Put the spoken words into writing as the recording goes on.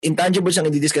intangibles ang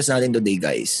i-discuss natin today,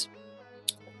 guys.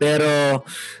 Pero,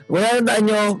 wala na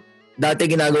nyo, dati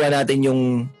ginagawa natin yung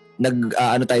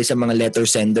ano tayo sa mga letter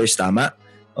senders, tama?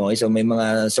 Okay,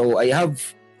 so I have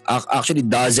actually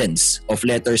dozens of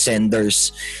letter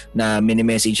senders na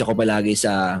mini-message ako palagi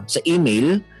sa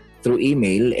email, through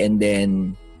email, and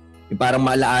then parang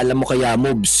maalaala mo kaya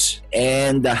moves.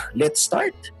 And let's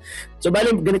start. So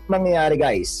bali, ganito mangyayari,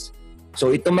 guys.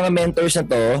 So itong mga mentors na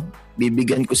to,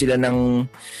 bibigyan ko sila ng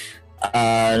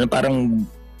parang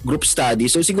group study.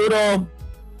 So siguro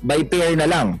by pair na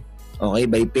lang. Okay,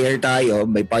 by pair tayo,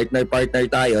 by partner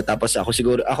tayo. Tapos ako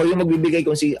yung magbibigay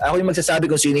ako yung magsasabi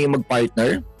kung sino yung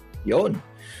mag-partner. 'Yon.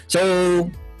 So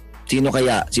sino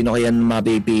kaya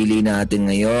mapipili natin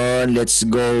ngayon? Let's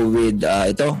go with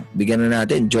ito. Bigyan na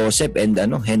natin Joseph and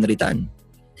Henry Tan.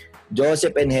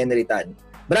 Joseph and Henry Tan.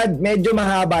 Brad, medyo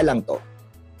mahaba lang 'to.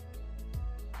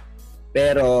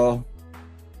 Pero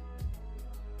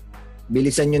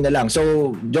bilisan nyo na lang.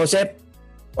 So, Joseph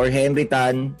or Henry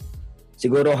Tan,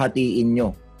 siguro hatiin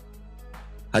nyo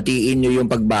yung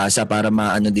pagbasa para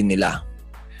maano din nila.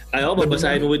 Ako,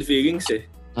 babasahin mo with feelings eh.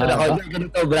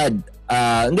 Ganito, Brad.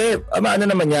 Hindi, ano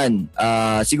naman yan.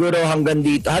 Siguro hanggang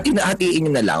dito, hatiin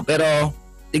nyo na lang. Pero,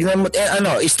 tignan mo,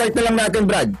 start na lang natin,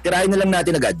 Brad. Tirahin na lang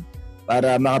natin agad.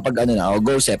 Para makapag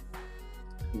go, Sep.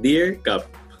 Dear Kap,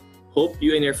 hope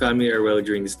you and your family are well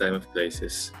during this time of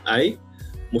crisis.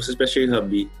 Most especially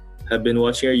hubby, have been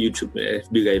watching our YouTube and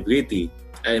FB Live lately.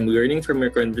 I am learning from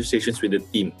your conversations with the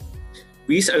team.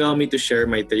 Please allow me to share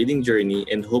my trading journey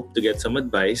and hope to get some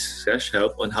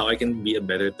advice/help on how I can be a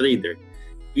better trader.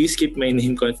 Please keep my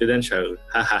name confidential.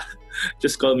 Haha.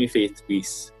 Just call me Faith,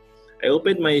 please. I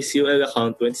opened my COL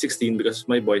account 2016 because of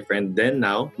my boyfriend. Then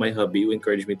now, my hubby who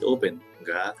encouraged me to open.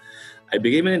 I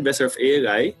became an investor of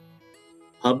ALI.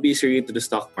 Hubby is related to the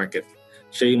stock market.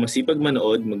 Siya yung masipag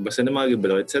manood, magbasa ng mga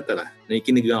libro, etc.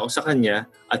 Nakikinig lang ako sa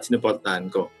kanya at sinuportahan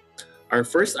ko. Our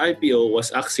first IPO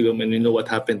was Axiom and we know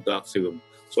what happened to Axiom.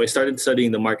 So I started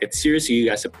studying the market seriously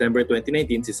last September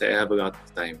 2019 since I have a lot of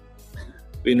time.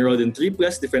 We enrolled in 3+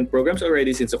 different programs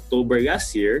already since October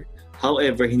last year.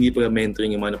 However, hindi pala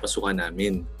mentoring yung mga napasukan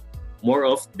namin. More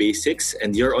of basics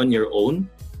and you're on your own.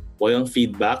 Walang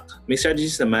feedback. May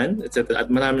strategies naman, etc. At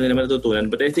marami na naman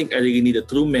natutunan. But I think I really need a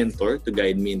true mentor to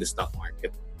guide me in the stock market.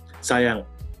 Sayang,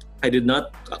 I did not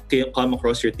come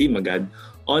across your team agad.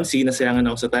 Honestly, nasayangan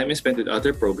ako sa time I spent with other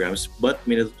programs, but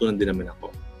may natutunan din naman ako.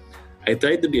 I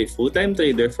tried to be a full-time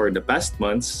trader for the past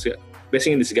months.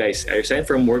 Blessing in disguise, I resigned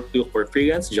from work to look for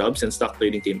freelance jobs and stock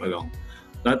trading came along.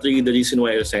 Not really the reason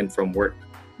why I resigned from work.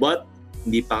 But,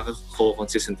 hindi pa ako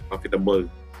consistent profitable.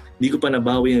 Hindi ko pa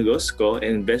nabawi yung loss ko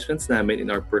and investments namin in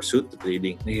our pursuit to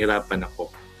trading. Nahihirapan ako.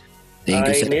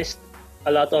 I missed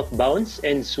a lot of bounce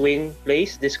and swing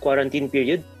plays this quarantine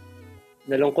period.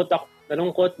 Nalungkot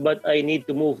but I need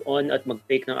to move on at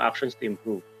mag-take ng actions to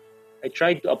improve. I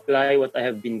tried to apply what I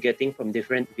have been getting from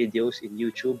different videos in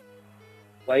YouTube.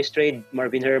 Wise Trade,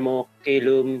 Marvin Hermo,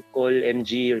 Kalum, Cole,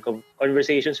 MG, or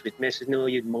conversations with Mesino,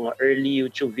 yung mga early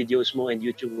YouTube videos mo and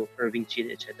YouTube of Irving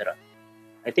Chin, etc.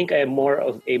 I think I am more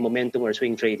of a momentum or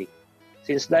swing trading.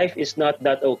 Since life is not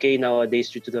that okay nowadays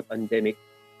due to the pandemic,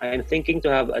 I am thinking to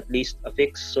have at least a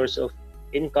fixed source of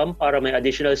income para may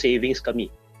additional savings kami.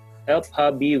 Help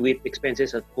hubby with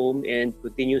expenses at home and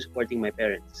continue supporting my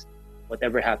parents,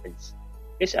 whatever happens.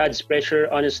 This adds pressure,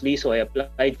 honestly, so I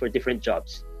applied for different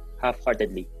jobs,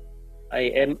 half-heartedly.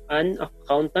 I am an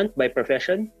accountant by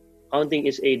profession. Accounting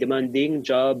is a demanding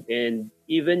job, and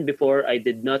even before, I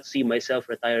did not see myself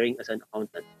retiring as an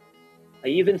accountant.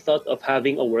 I even thought of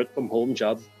having a work-from-home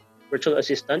job, virtual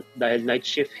assistant, dahil night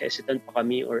shift hesitant pa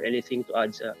kami or anything to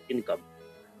add sa income.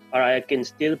 Or I can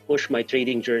still push my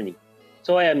trading journey.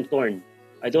 So I am torn.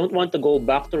 I don't want to go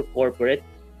back to corporate.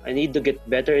 I need to get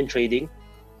better in trading.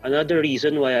 Another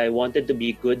reason why I wanted to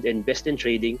be good and best in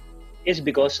trading is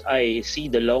because I see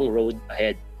the long road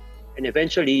ahead. And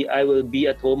eventually, I will be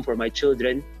at home for my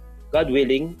children, God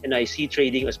willing, and I see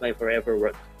trading as my forever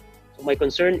work. So my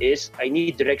concern is I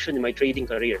need direction in my trading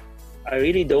career. I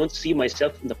really don't see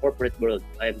myself in the corporate world.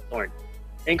 I am torn.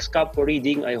 Thanks, Kap, for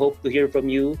reading. I hope to hear from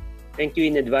you. Thank you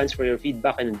in advance for your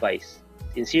feedback and advice.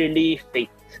 Sincerely, Faith.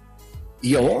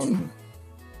 Yon.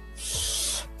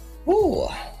 Ooh.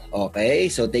 Okay,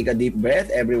 so take a deep breath,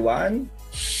 everyone.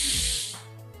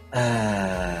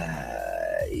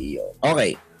 Yon.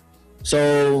 Okay.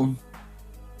 So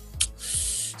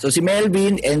si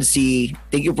Melvin and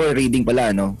thank you for reading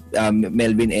pala, no?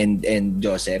 Melvin and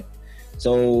Joseph.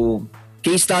 So,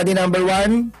 case study number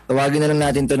 1, tawagin na lang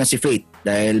natin to na si Faith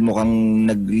dahil mukhang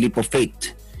nag-leap of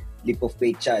faith. Leap of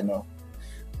faith siya, no?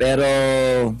 Pero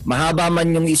mahaba man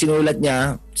yung isinulat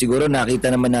niya, siguro nakita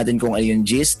naman natin kung ano yung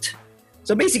gist.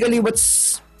 So basically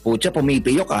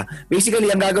pumipiyok ka.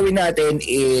 Basically ang gagawin natin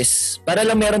is para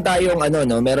lang meron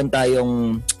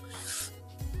tayong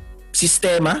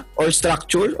sistema or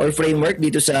structure or framework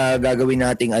dito sa gagawin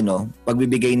nating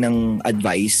pagbibigay ng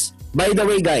advice. By the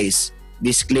way guys,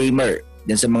 disclaimer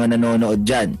din sa mga nanonood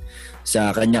dyan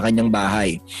sa kanya-kanyang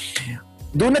bahay.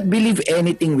 Do not believe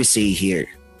anything we say here.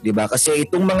 Diba? Kasi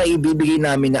itong mga ibibigay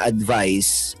namin na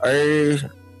advice are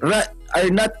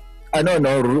not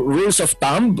rules of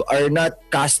thumb, are not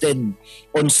casted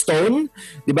on stone.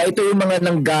 Diba? Ito yung mga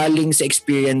nanggaling sa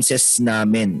experiences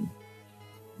namin.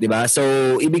 Diba? So,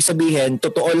 ibig sabihin,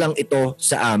 totoo lang ito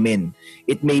sa amin.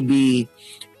 It may be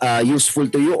useful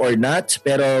to you or not,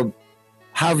 pero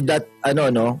have that,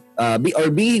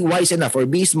 be wise enough or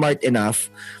be smart enough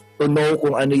to know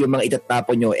kung ano yung mga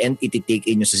itatapon nyo and ititake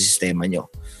in nyo sa sistema nyo.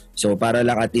 So, para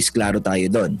lang at least klaro tayo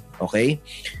doon. Okay?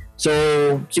 So,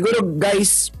 siguro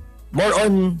guys, more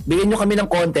on, bigyan nyo kami ng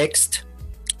context.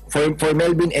 For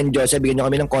Melvin and Joseph, bigyan nyo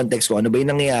kami ng context kung ano ba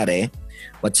yung nangyayari,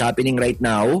 what's happening right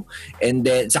now, and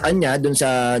then sa kanya,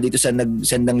 dito sa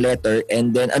nag-send ng letter,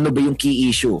 and then ano ba yung key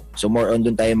issue. So, more on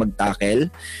doon tayo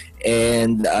mag-tackle.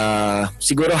 And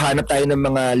siguro hanap tayo ng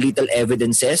mga little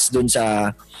evidences doon sa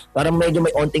parang medyo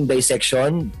may onting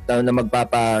dissection na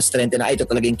magpapa-strengthen na ito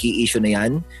talaga yung key issue na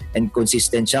yan and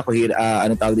consistent siya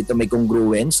may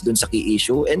congruence doon sa key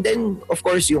issue. And then of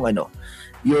course yung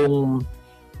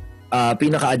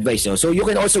pinaka-advice nyo. So you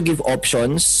can also give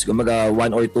options, kumaga 1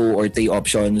 or 2 or 3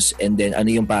 options, and then ano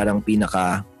yung parang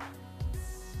pinaka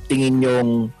tingin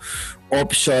yung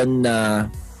option na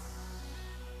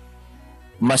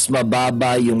mas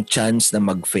mababa yung chance na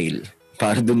mag-fail.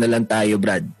 Para doon na lang tayo,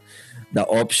 Brad. The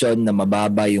option na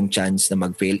mababa yung chance na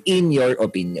mag-fail in your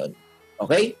opinion.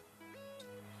 Okay?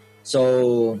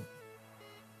 So,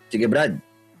 sige Brad,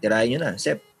 tirahin nyo na.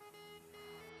 Sep.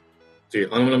 Sige,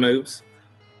 ano mo na moves?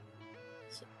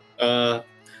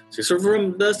 So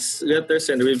from this letters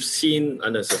and we've seen,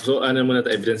 muna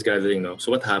evidence gathering, no?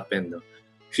 So what happened, no?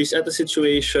 She's at a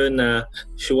situation na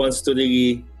she wants to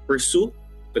really pursue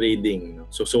trading.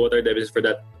 No? So what are the evidence for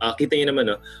that? Kita nyo naman,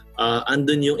 no?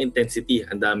 Andun yung intensity.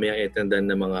 Ang dami yung attendan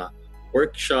ng mga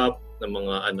workshop, ng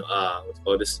mga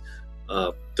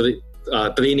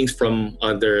trainings from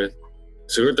other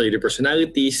trader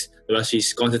personalities. Diba?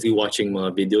 She's constantly watching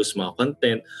mga videos, mga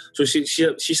content. So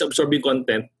she's absorbing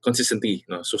content consistently.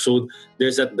 No? So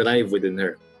there's that drive within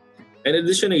her. And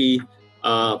additionally,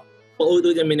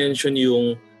 paudo niya minention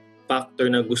yung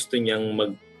factor na gusto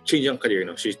niyang change ang career,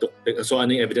 no? So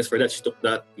ano yung evidence for that? She took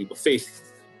that leap of faith.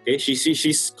 Okay?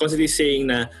 She's constantly saying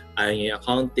na ayaw niya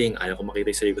accounting, ayaw ko makita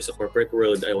yung sarili ko sa corporate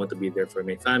world, I want to be there for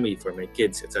my family, for my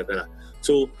kids, etc.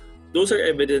 So those are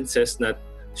evidences that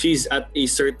she's at a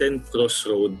certain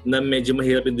crossroad na medyo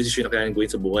mahirap yung decision na kailangan gawin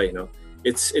sa buhay, no?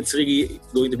 It's really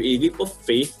going to be a leap of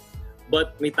faith,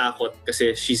 but may takot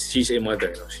kasi she's a mother,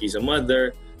 no? She's a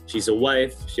mother, she's a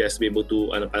wife, she has to be able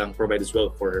to provide as well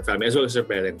for her family as well as her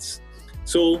parents.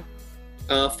 So,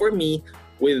 for me,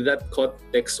 with that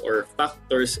context or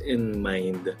factors in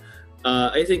mind,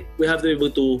 I think we have to be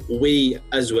able to weigh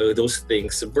as well those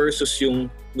things versus yung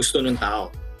gusto ng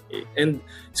tao. And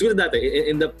siguro dati,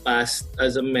 in the past,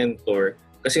 as a mentor,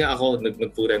 kasi nga ako,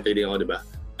 nag-full-time trading ako, di ba?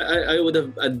 I would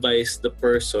have advised the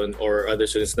person or other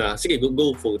students na, sige,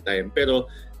 go full-time. Pero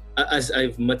as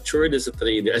I've matured as a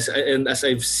trader, as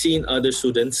I've seen other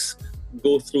students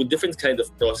go through different kind of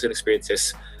process and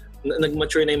experiences,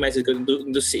 nag-mature na yung mindset ko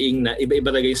into seeing na iba-iba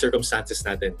talaga yung circumstances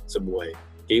natin sa buhay.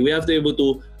 Okay? We have to be able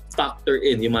to factor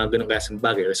in yung mga ganong klaseng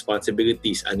bagay,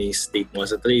 responsibilities, ano yung state mo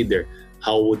as a trader,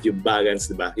 how would you balance,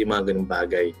 diba? Yung mga ganong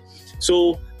bagay.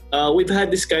 So, we've had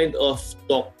this kind of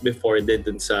talk before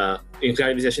dun sa yung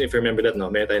clarity session, if you remember that, no?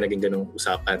 May tayo naging ganong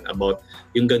usapan about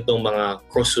yung ganitong mga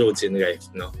crossroads in life,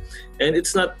 no? And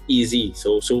it's not easy.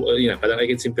 So parang I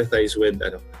can sympathize with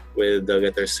the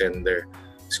letter sender.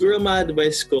 Siguro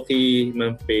ma-advise ko kay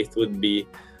Ma'am Faith would be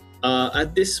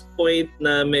at this point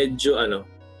na medyo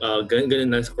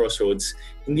ganun na sa crossroads,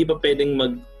 hindi pa pwedeng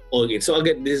mag-all-in. So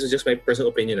again, this is just my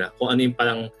personal opinion kung ano yung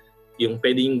parang yung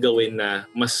pwedeng gawin na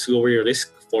mas lower your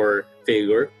risk for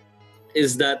failure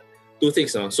is that two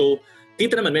things, no? So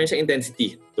kita naman meron siyang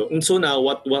intensity. So now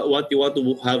what you want to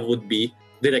have would be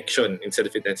direction instead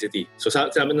of intensity. So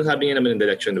sabi niya naman yung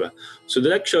direction, di ba? So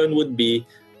direction would be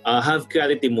have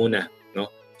clarity muna.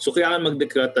 So kailangan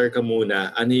mag-declutter ka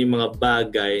muna ano yung mga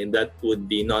bagay that would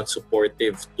be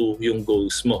non-supportive to yung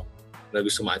goals mo na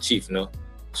gusto ma-achieve, no?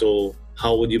 So,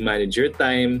 how would you manage your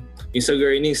time? Yung sa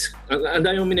earnings, ang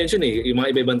dami mong minention yung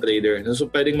mga iba-ibang trader. So,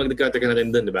 pwedeng mag-declutter ka na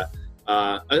rin doon, di ba?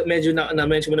 medyo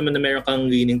na-mention mo naman na meron kang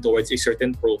leaning towards a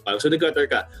certain profile. So nag-gutter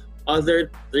ka, other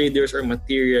traders or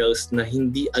materials na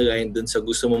hindi aligned dun sa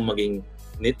gusto mong maging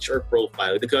niche or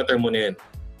profile, nag-gutter mo na yan.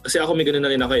 Kasi ako may ganun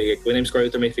na rin ako eh. When I'm scrolling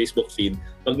through my Facebook feed,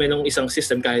 pag mayroong isang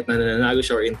system kahit na nananago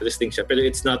siya or interesting siya, pero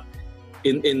it's not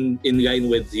in line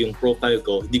with yung profile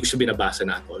ko, hindi ko siya binabasa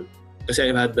na at all. Kasi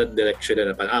I've had that direction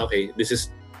na parang, okay,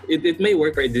 it may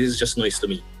work or this is just noise to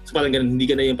me. So parang ganun, hindi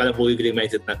ka na yung parang fully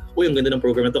mindset na, ang ganda ng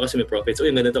program na to kasi may profits.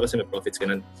 Ang ganda to kasi may profits.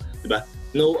 Ganun. Diba?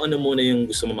 No, ano muna yung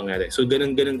gusto mo mangyari. So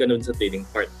ganun sa trading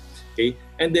part. Okay?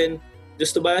 And then,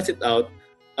 just to balance it out,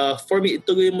 for me,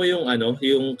 ituloy mo yung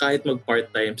yung kahit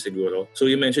mag-part-time siguro. So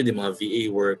you mentioned yung mga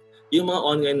VA work, yung mga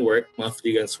online work, mga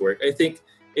freelance work. I think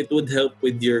it would help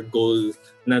with your goal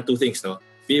na two things, no?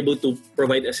 Be able to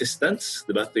provide assistance,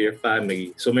 diba, to your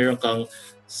family. So meron kang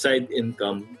side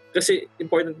income. Kasi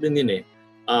important din yun eh.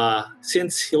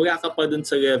 Since wala ka pa dun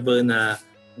sa level na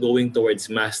going towards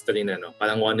mastery na, no?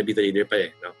 Parang wannabe trader pa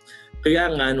eh, no?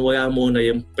 Kailangan wala muna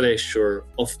yung pressure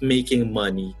of making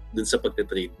money dun sa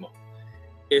pagte-trade mo.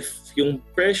 If yung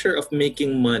pressure of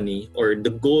making money or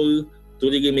the goal to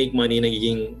really make money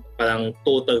nagiging parang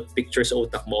total picture sa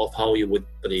utak mo of how you would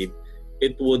trade,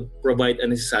 it would provide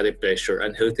unnecessary pressure,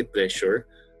 unhealthy pressure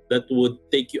that would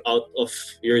take you out of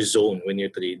your zone when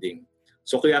you're trading.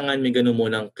 So kailangan may ganun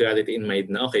munang clarity in mind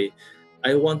na, okay,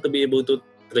 I want to be able to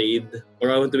trade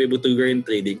or I want to be able to learn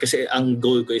trading kasi ang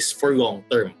goal ko is for long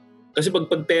term. Kasi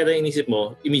pag pera inisip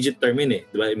mo, immediate term yun eh,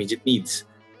 di ba? Immediate needs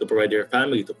to provide your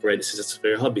family, to provide assistance for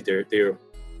your hobby, to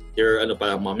your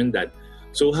parang mom and dad.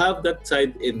 So have that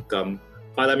side income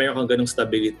para meron kang ganung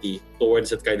stability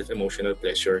towards that kind of emotional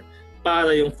pressure.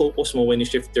 Para yung focus mo when you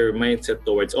shift your mindset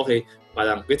towards, okay,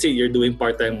 parang, let's say you're doing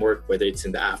part-time work, whether it's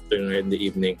in the afternoon or in the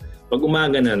evening. Pag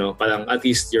umaga na, no, parang at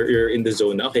least you're in the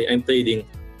zone na, okay, I'm trading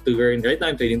to learn. Right now,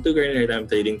 I'm trading to learn. Right now, I'm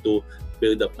trading to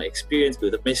build up my experience,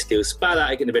 build up my skills para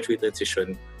I can eventually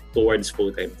transition towards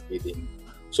full-time trading.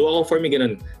 So ako for me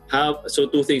ganun, so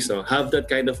two things, no, have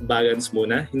that kind of balance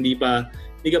muna. Hindi ka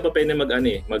pa pwede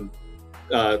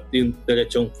yung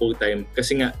diretsong full-time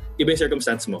kasi nga iba yung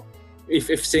circumstance mo.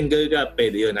 If single ka,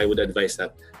 pwede yun, I would advise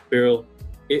that. Pero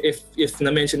if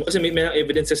na-mention mo, kasi may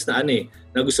evidences na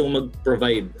na gusto mong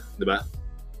mag-provide, di ba?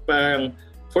 Parang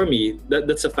for me,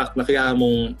 that's a fact na kailangan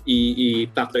mong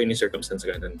i-factor in yung circumstance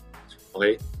ganun.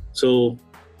 Okay? So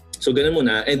ganun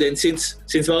muna. And then since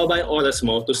mababa yung oras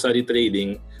mo to study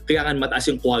trading, kailangan mataas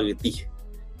yung quality.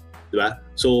 Diba?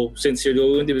 So since you're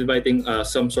going to be devoting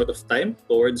some sort of time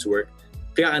towards work,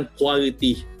 kailangan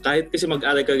quality. Kahit kasi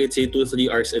mag-aral ka, let's say 2-3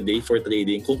 hours a day for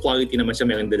trading, kung quality naman siya,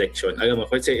 mayroong direction. Alam mo,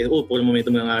 let's say, puro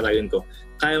momentum ng aralin ko,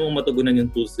 kaya mong matugunan yung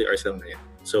 2-3 hours lang na yan.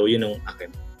 So yun yung akin.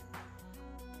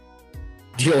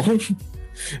 Yung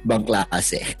bang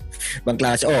klase.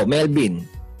 Oh, Melvin.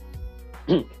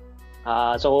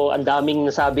 So, ang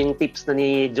daming nasabing tips na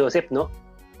ni Joseph, no?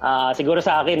 Siguro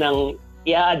sa akin, ang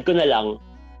i-add ko na lang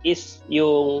is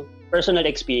yung personal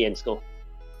experience ko.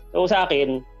 So, sa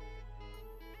akin,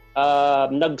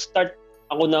 nag-start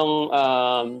ako ng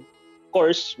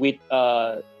course with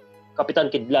Kapitan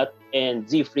Kidlat and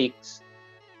Z-Freaks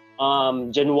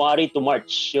January to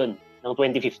March yun, ng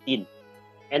 2015.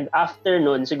 And after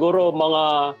nun, siguro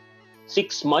mga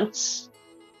 6 months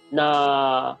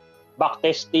na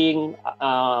backtesting,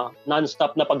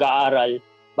 non-stop na pag-aaral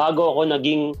bago ako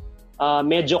naging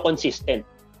medyo consistent.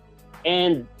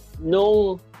 And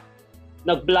nung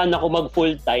nagplan ako mag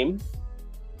full-time,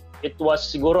 it was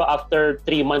siguro after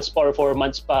 3 months pa or 4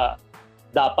 months pa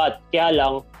dapat. Kaya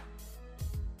lang,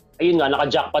 ayun nga,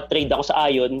 naka-jackpot trade ako sa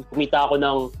Ion. Kumita ako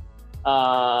ng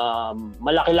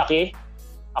malaki-laki.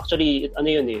 Actually, 1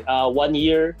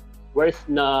 year worth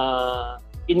na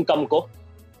income ko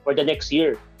for the next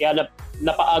year. Kaya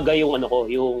napaaga yung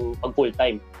yung pag full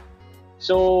time.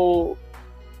 So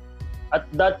at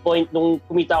that point nung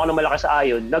kumita ako ng malaki sa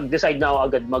Ion, nag-decide na ako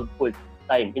agad mag full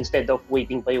time instead of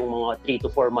waiting pa yung mga 3 to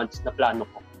 4 months na plano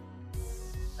ko.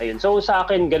 Ayun. So sa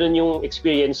akin ganun yung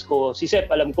experience ko. Si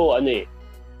Sep alam ko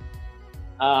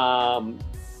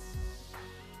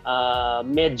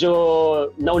medyo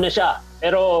nauna siya.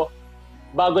 Pero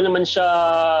bago naman siya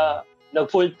nag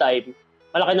full time,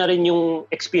 malaki na rin yung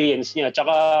experience niya.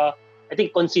 Tsaka, I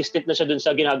think consistent na siya dun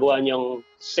sa ginagawa niyang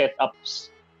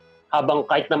setups habang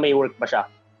kahit na may work pa siya.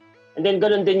 And then,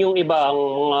 ganun din yung ibang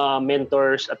mga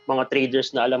mentors at mga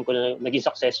traders na alam ko na naging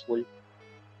successful.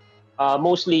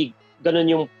 Mostly, ganun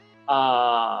yung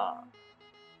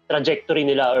trajectory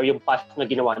nila or yung path na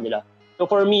ginawa nila. So,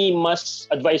 for me,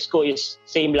 mas advice ko is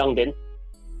same lang din.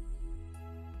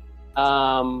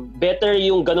 Better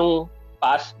yung ganung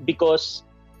path because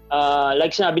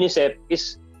like sinabi ni Sep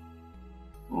is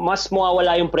mas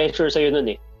mawawala yung pressure sa'yo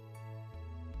nun eh.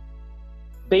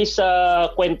 Based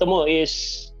sa kwento mo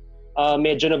is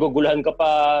medyo naguguluhan ka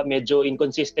pa, medyo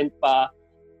inconsistent pa.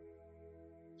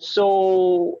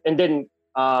 So, and then,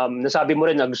 nasabi mo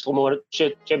rin na gusto mo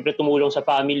syempre tumulong sa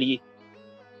family.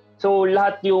 So,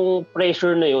 lahat yung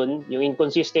pressure na yun, yung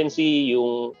inconsistency,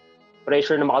 yung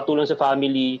pressure na makatulong sa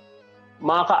family,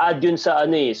 makaka-add yun sa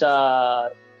sa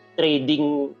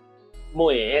trading mo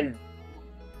eh. And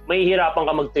may hirapan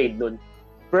ka mag-trade doon.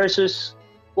 Versus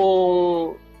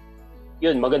kung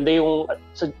yun, maganda yung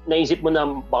naisip mo na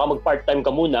baka mag-part-time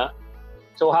ka muna.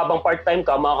 So habang part-time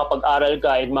ka, makakapag-aral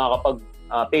ka and makakapag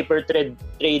paper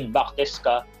trade backtest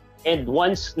ka. And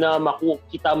once na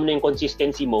makikita mo na yung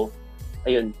consistency mo,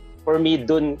 ayun, for me,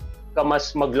 dun ka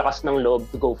mas maglakas ng loob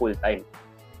to go full-time.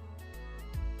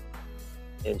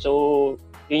 And so,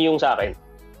 yun yung sa akin.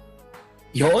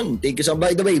 Yun, thank you so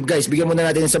much. By the way, guys, bigyan muna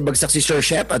natin sa bagsak si Sir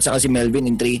Shep at saka si Melvin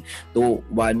in 3, 2,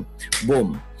 1,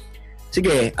 boom.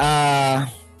 Sige,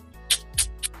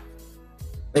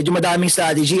 medyo madaming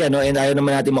strategy and ayaw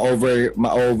naman natin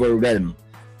ma-overwhelm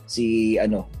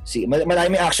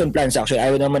maraming action plans actually.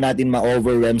 Ayaw naman natin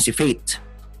ma-overwhelm si Faith.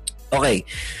 Okay.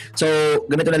 So,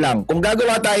 ganito na lang. Kung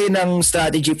gagawa tayo ng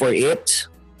strategy for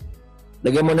it,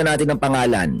 lagyan muna natin ng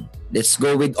pangalan. Let's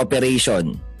go with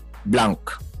Operation Blank.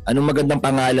 Anong magandang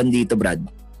pangalan dito, Brad?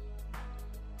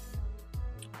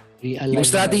 Yung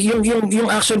strategy, yung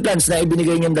action plans na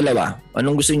ibinigay niyong dalawa.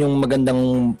 Anong gusto niyong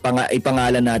magandang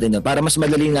ipangalan natin para mas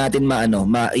madali natin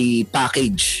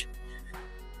ma-package.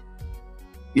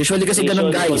 Usually kasi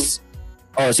ganun, guys.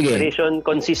 Sige. Operation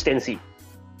Consistency.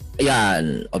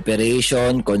 Ayan,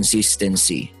 Operation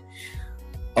Consistency.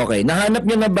 Okay, nahanap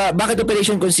niyo na ba bakit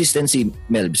Operation Consistency,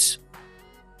 Melbs?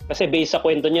 Kasi based sa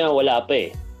kwento niya, wala pa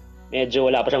eh.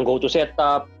 Medyo wala pa siyang go-to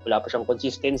setup, wala pa siyang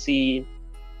consistency,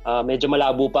 medyo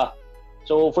malabo pa.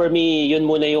 So for me, yun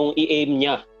muna yung i-aim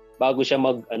niya bago siya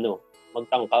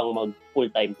magtangkang mag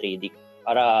full-time trading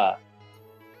para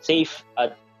safe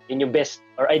at yun yung best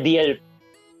or ideal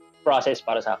process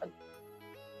para sa akin.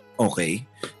 Okay.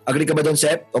 Agree ka ba doon,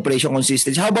 Sep? Operation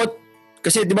Consistency. How about,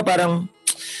 kasi di ba parang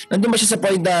nandun ba siya sa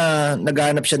point na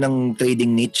naghahanap siya ng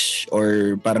trading niche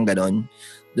or parang ganon?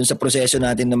 Doon sa proseso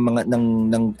natin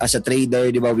ng as a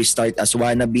trader, di ba, we start as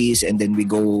wannabes and then we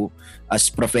go as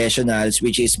professionals,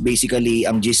 which is basically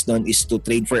ang gist nun is to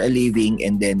trade for a living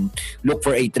and then look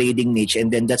for a trading niche,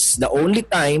 and then that's the only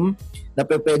time na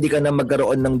pwede ka na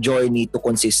magkaroon ng journey to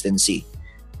consistency.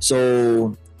 So,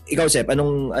 ikaw, Sep,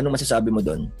 anong masasabi mo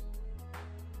doon?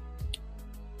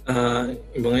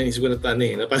 Ibang inisip ko na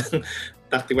na parang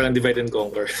tactic pa lang divide and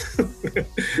conquer.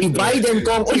 Divide and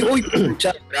conquer. Uy,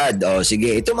 Brad.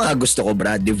 Sige. Ito mga gusto ko,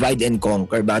 Brad. Divide and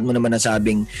conquer. Bakit mo naman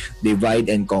nasabing divide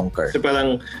and conquer? Kasi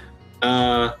parang,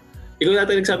 ikaw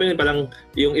natin nagsabi nyo, parang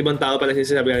yung ibang tao parang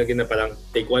sinasabi na parang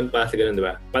take one path, gano'n, di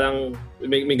ba? Parang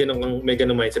may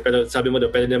ganun mindset. Pero sabi mo daw,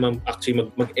 pwede naman actually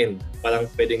mag-end. Parang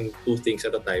pwedeng 2 things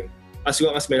at a time. As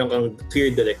long as meron kang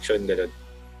clear direction, gano'n.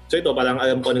 So ito, parang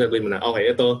alam ko ano gagawin mo na.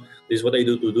 Okay, ito, this is what I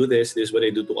do to do this. This is what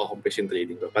I do to accomplish in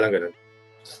trading. Parang ganun.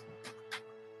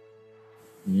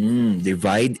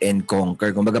 Divide and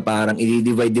conquer. Kumbaga parang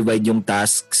i-divide yung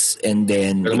tasks and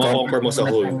then... Pero ma-conquer mo sa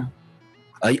whole.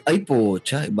 Ay po,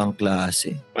 ibang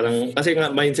klase. Parang, kasi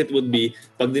nga, mindset would be,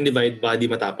 pag din-divide, baka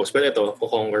di matapos. Pero ito,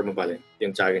 kukonquer mo pala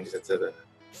yung challenge, etc.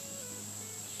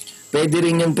 Pwede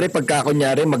rin yung pagka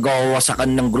kunyari,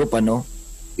 magwawasakan ng group,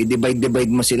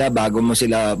 i-divide mo sila bago mo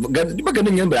sila... Di ba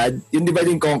ganun yun, Brad? Yung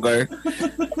divide and conquer.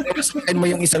 Wasakan mo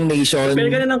yung isang nation.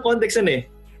 Pero ganun ang context yun eh.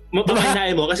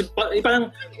 Mapakinain mo. Kasi parang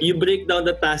you break down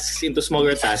the tasks into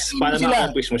smaller tasks para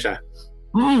ma-accomplish mo siya.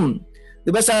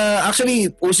 Diba actually,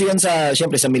 uso yan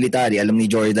syempre sa military. Alam ni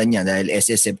Jordan yan dahil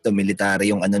SSF to, military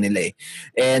yung nila eh.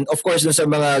 And of course, dun sa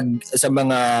mga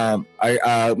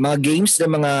games, na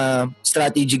mga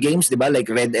strategy games, diba?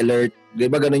 Like Red Alert.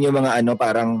 Diba ganun yung mga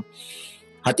parang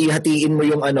hati-hatiin mo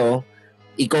yung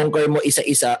i-conquer mo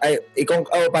isa-isa.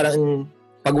 Parang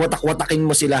pagwatak-watakin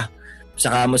mo sila.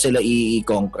 Saka mo sila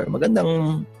i-conquer.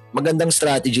 Magandang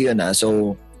strategy yun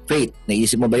So, Faith,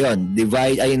 naisip mo ba yun?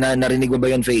 Narinig mo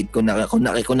ba yun, Faith? Kung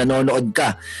nanonood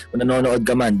ka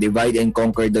man, divide and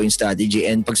conquer daw yung strategy.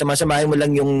 And pag samasamahin mo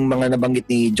lang yung mga nabanggit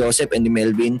ni Joseph and ni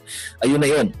Melvin, ayun na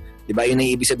yun. Diba? Yun na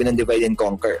yung ibig sabihin ng divide and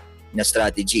conquer na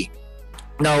strategy.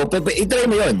 Now, itry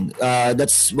mo yun.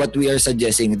 That's what we are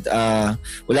suggesting.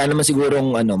 Wala naman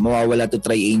sigurong mawawala to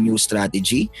try a new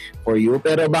strategy for you.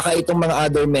 Pero baka itong mga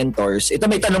other mentors, ito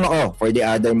may tanong ako for the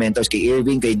other mentors, kay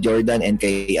Irving, kay Jordan, and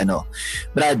kay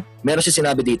Brad, meron siya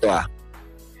sinabi dito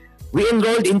We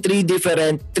enrolled in 3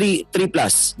 different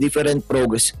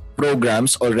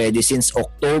programs already since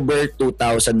October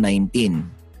 2019.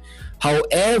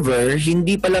 However,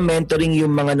 hindi pala mentoring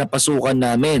yung mga napasukan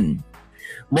namin.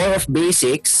 More of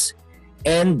basics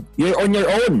and you're on your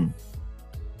own.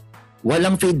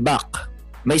 Walang feedback.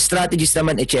 May strategies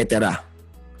naman, etc.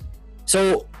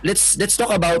 So, let's talk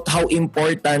about how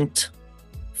important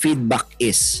feedback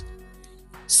is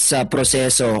sa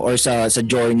proseso or sa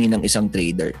journey ng isang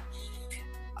trader.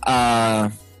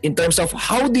 In terms of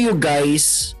how do you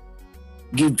guys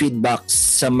give feedback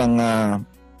sa mga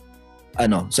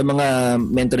sa mga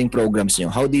mentoring programs nyo?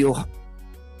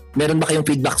 Meron ba kayong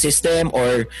feedback system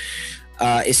or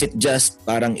is it just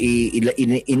parang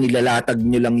inilalatag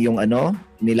nyo lang yung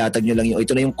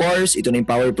ito na yung course, ito na yung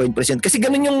PowerPoint present. Kasi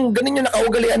ganun yung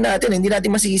nakaugalian natin. Hindi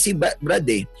natin masisi, Brad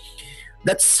eh.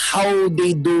 That's how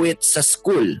they do it sa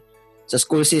school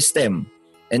system.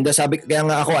 And kaya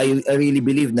nga ako, I really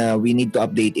believe na we need to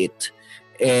update it.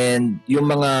 And yung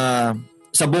mga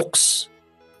sa books,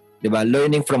 'di ba?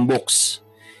 Learning from books.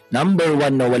 Number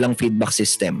 1 na walang feedback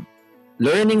system.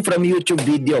 Learning from YouTube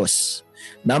videos.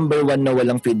 Number 1 na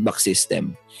walang feedback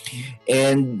system.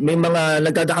 And may mga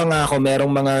nagtataka nga ako,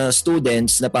 merong mga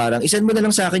students na parang isend mo na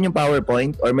lang sa akin yung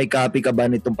PowerPoint or may copy ka ba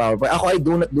nitong PowerPoint? Ako, I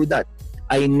do not do that.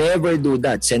 I never do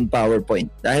that, send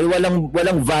PowerPoint. Dahil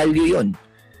walang value 'yon.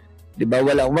 'Di ba?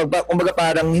 Kumbaga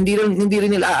parang hindi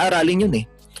rin nila aaralin 'yun eh.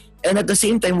 And at the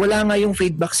same time, wala nga yung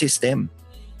feedback system.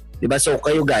 'Di ba? So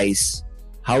kayo guys,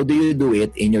 how do you do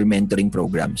it in your mentoring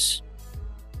programs?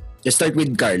 Let's start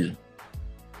with Carl.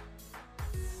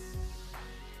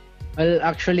 Well,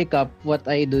 actually, Kap, what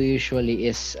I do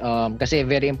usually is kasi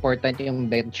very important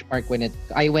yung benchmark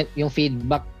yung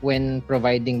feedback when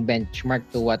providing benchmark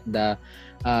to what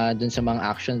dun sa mga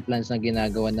action plans na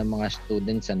ginagawa ng mga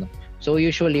students So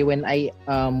usually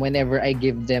whenever I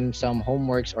give them some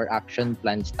homeworks or action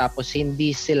plans tapos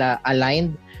hindi sila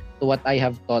aligned to what I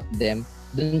have taught them,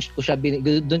 dun ko sila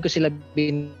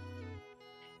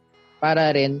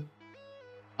para rin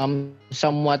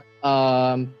somewhat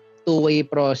two-way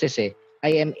process eh.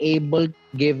 I am able to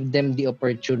give them the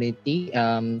opportunity,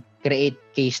 create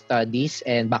case studies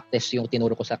and backtest yung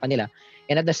tinuro ko sa kanila.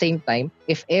 And at the same time,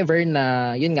 if ever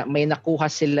na yun nga may nakuha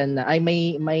sila na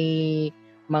may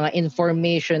mga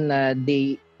information na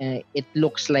it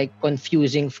looks like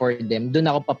confusing for them, doon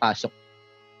ako papasok.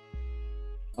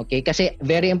 Okay, kasi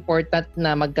very important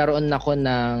na magkaroon ako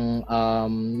ng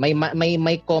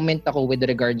may comment ako with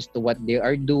regards to what they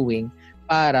are doing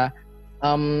para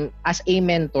as a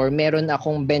mentor, meron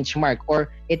akong benchmark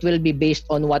or it will be based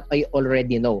on what I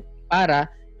already know. Para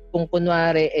kung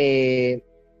kunwari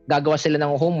gagawa sila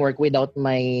ng homework without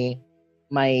my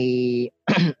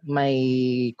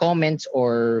comments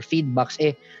or feedbacks,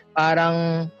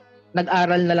 parang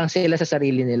nag-aral na lang sila sa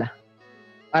sarili nila.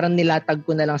 Parang nilatag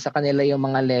ko na lang sa kanila yung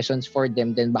mga lessons for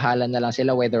them, then bahala na lang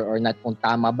sila whether or not kung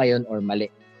tama ba yun or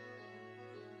mali.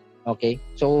 Okay?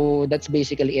 So, that's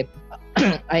basically it.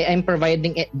 I'm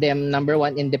providing them, number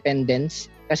 1,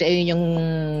 independence. Kasi ayun yung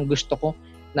gusto ko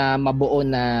na mabuo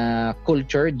na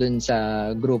culture dun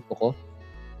sa grupo ko.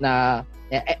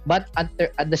 But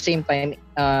at the same time,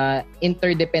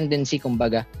 interdependency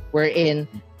kumbaga.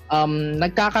 Wherein,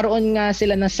 nagkakaroon nga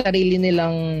sila ng sarili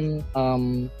nilang,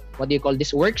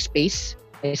 workspace.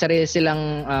 May sarili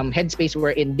silang headspace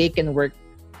wherein they can work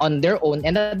on their own.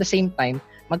 And at the same time,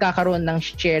 magkakaroon ng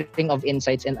sharing of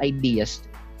insights and ideas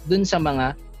dun sa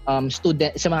mga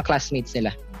sa mga classmates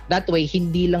nila. That way,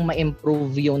 hindi lang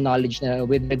ma-improve yung knowledge na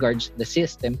with regards to the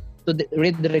system, but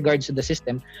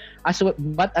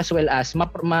as well as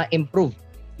ma-improve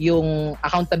yung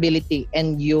accountability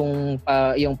and yung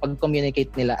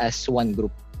pag-communicate nila as one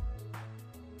group.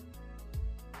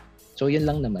 So, yun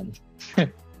lang naman.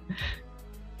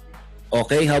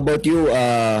 Okay, how about you,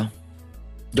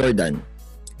 Jordan?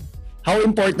 How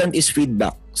important is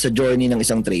feedback sa journey ng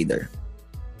isang trader?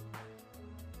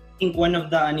 I think one of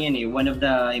the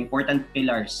important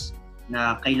pillars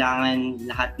na kailangan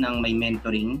lahat ng may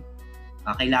mentoring,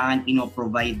 kailangan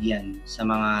pino-provide yan sa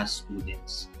mga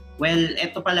students. Well,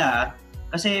 eto pala,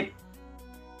 kasi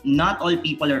not all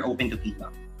people are open to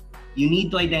feedback. You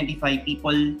need to identify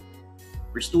people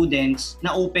or students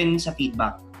na open sa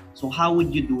feedback. So how would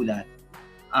you do that?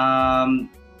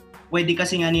 Pwede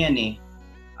kasi nga niyan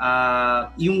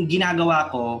yung ginagawa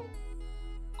ko,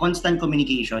 constant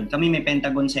communication. Kami may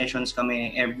Pentagon sessions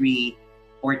kami every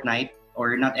fortnight,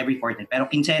 or not every fortnight, pero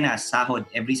quincenas, sahod,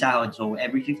 every sahod. So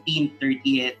every 15th,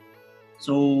 30th.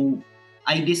 So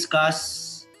I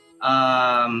discuss,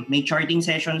 may charting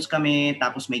sessions kami,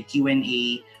 tapos may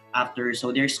Q&A after.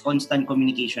 So there's constant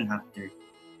communication after.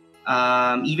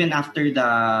 even after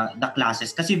the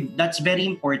classes, kasi that's very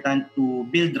important to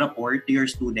build rapport to your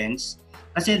students,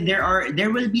 kasi there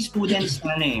will be students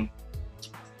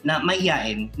na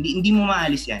maiyain, hindi mo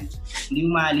maalis yan, hindi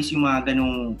mo maalis yung mga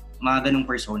ganung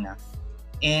persona,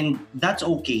 and that's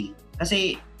okay,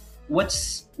 kasi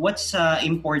what's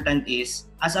important is,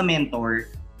 as a mentor,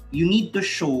 you need to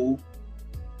show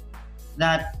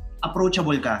that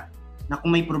approachable ka, na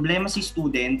kung may problema si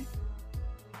student,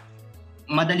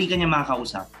 madali ka niya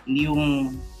makakausap. Hindi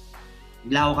yung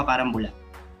laho ka parang bula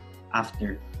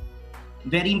after.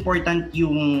 Very important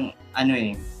yung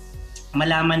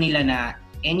malaman nila na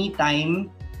anytime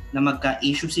na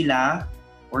magka-issue sila,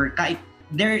 or kahit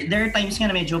there are times nga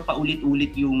na medyo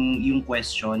paulit-ulit yung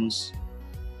questions,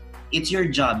 it's your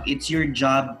job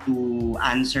to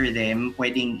answer them,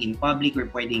 pwedeng in public or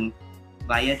pwedeng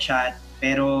via chat.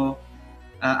 Pero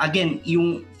again,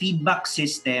 yung feedback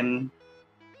system,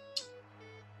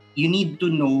 you need to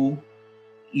know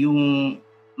yung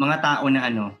mga tao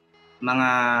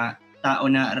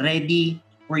na ready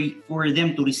for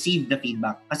them to receive the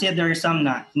feedback. Kasi there are some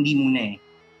na hindi muna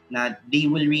na they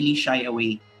will really shy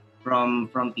away from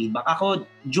feedback. Ako,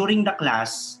 during the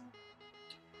class,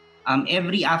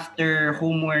 every after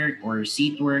homework or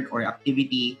seat work or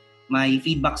activity, my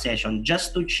feedback session,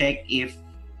 just to check if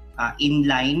in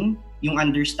line yung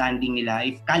understanding nila,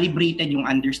 if calibrated yung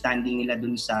understanding nila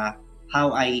dun sa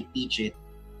how I teach it.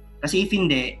 Kasi if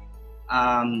hindi,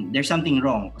 there's something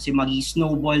wrong. Kasi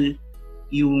magkakaroon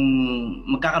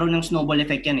ng snowball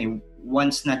effect yan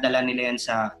once nadala nila yan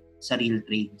sa real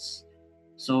trades.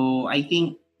 So I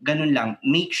think ganun lang.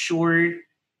 Make sure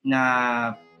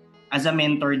na as a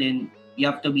mentor din, you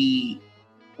have to be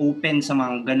open sa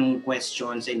mga ganung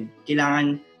questions, and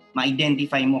kailangan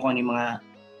ma-identify mo kung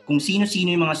sino-sino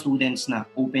yung mga students na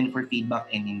open for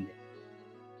feedback and hindi.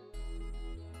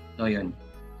 So, yun.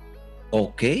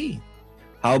 Okay.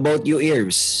 How about you,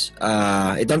 Irvs?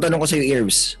 Itong tanong ko sa iyo,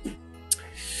 Irvs.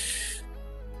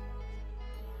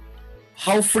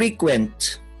 How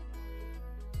frequent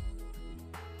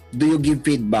do you give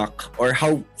feedback, or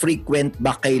how frequent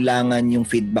ba kailangan yung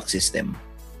feedback system?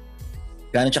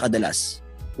 Gano'n siya kadalas?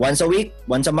 Once a week?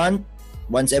 Once a month?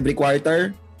 Once every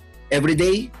quarter? Every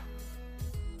day?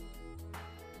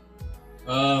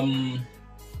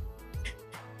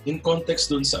 In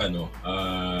context dun sa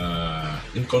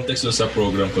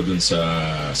program ko dun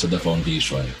sa The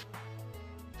Foundation,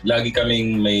 lagi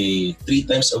kaming may 3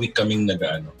 times a week kaming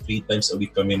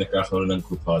nagkakaroon ng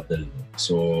group huddle.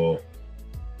 So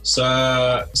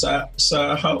sa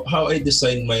how I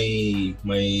design my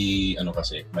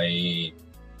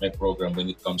program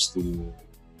when it comes to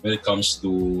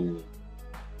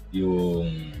yung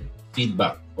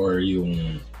feedback, or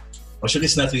yung, actually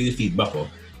it's not really feedback,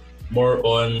 more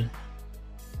on,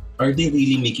 are they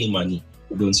really making money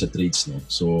doon sa trades, no?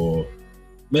 So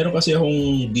meron kasi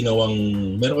akong ginawang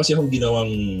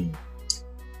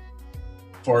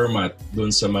format doon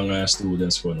sa mga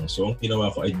students ko, no? So ang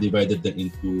ginawa ko, I divided them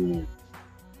into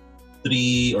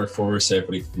 3 or 4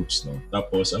 separate groups, no?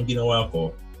 Tapos ang ginawa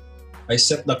ko, I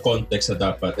set the context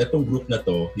na dapat etong group na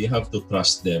to, you have to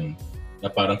trust them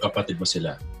na parang kapatid mo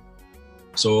sila.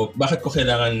 So bakit ko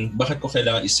kailangan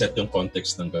i-set yung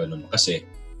context ng gano'n? Kasi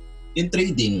in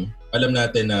trading, alam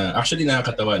natin na actually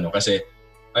nakakatawa, no? Kasi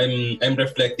I'm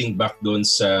reflecting back doon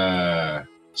sa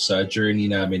journey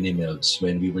namin ni Melds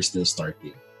when we were still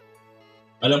starting.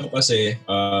 Alam ko kasi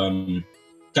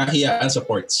kahiyaan sa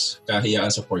ports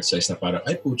size na parang,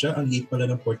 ay pucha, ang liit pala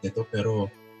ng port nito,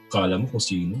 pero kala mo kung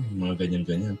sino, mga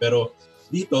ganyan-ganyan. Pero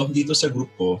dito sa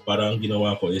group ko, parang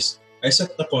ginawa ko is, I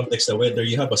set the context na whether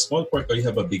you have a small port or you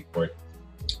have a big port,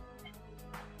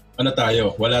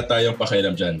 wala tayong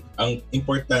pakialam dyan. Ang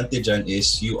importante dyan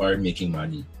is you are making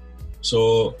money.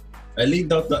 So, I laid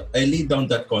down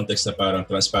that context na parang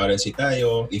transparency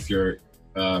tayo. If you're,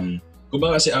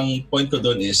 kumbaga kasi ang point ko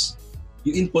doon is,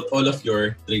 you input all of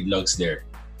your trade logs there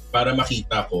para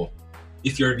makita ko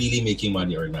if you're really making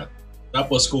money or not.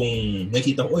 Tapos kung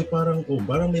nakita ko,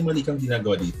 parang may mali kang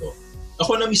ginagawa dito,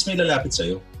 ako na mismo may lalapit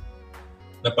sa'yo.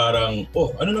 Na parang,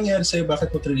 ano nangyari sa'yo?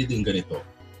 Bakit mo trading ganito?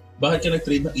 Bakit ka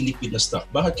nag-trade ng illiquid na stock?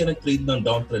 Bakit ka nag-trade ng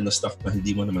downtrend na stock na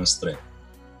hindi mo naman strength?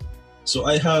 So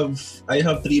I have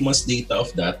 3 months data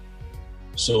of that.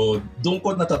 So doon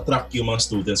ko natatrack yung mga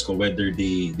students ko whether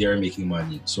they are making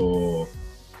money. So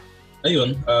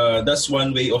ayun, that's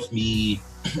one way of me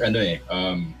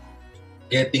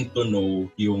getting to know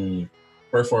yung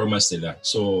performance nila.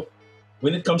 So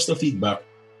when it comes to feedback,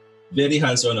 very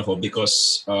hands-on ako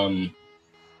because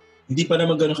hindi pa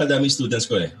naman ganun kadaming students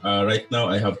ko . Right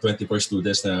now, I have 24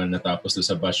 students na natapos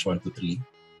sa batch 1 to 3.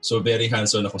 So very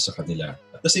hands-on ako sa kanila.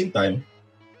 At the same time,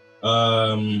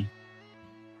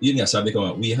 yun nga, sabi ko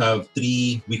nga, we have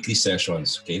 3 weekly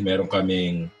sessions. Okay? Meron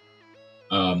kaming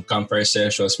campfire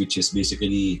sessions, which is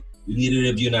basically,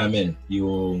 nire-review namin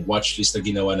yung watch list na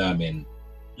ginawa namin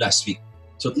last week.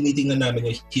 So, tinitingnan namin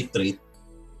yung hit rate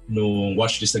nung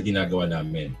watch list na ginagawa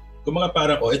namin. Kung mga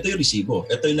parang, ito yung resibo.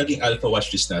 Ito yung naging alpha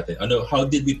watch list natin. How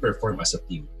did we perform as a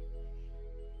team?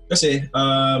 Kasi,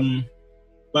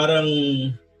 parang,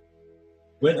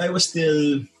 when I was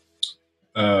still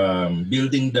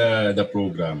building the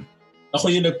program, ako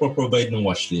yung nagpo-provide ng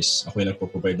watch list.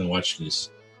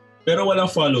 Pero walang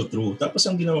follow-through. Tapos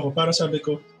ang ginawa ko, parang sabi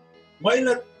ko, why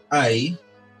not I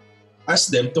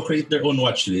ask them to create their own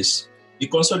watch list,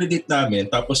 i-consolidate namin,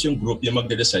 tapos yung group yung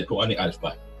magde-decide kung ano yung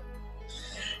alpha.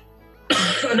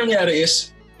 Anong nangyari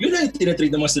is, yun lang yung tinatrade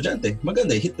ng mga estudyante.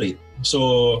 Maganda yung hit rate. So,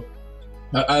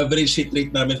 ang average hit rate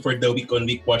namin for the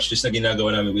week-on-week watch list na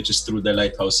ginagawa namin, which is through the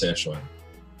Lighthouse session,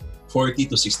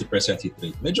 40 to 60% hit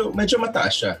rate. Medyo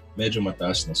mataas siya. Medyo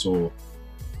mataas na. So,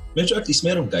 medyo at least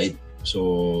merong guide.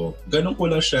 So, ganun ko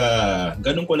lang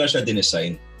siya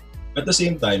dinesign. At the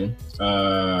same time,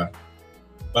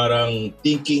 parang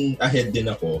thinking ahead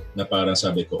din ako na parang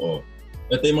sabi ko,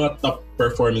 ito yung mga top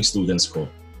performing students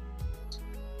ko.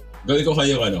 Gawin ko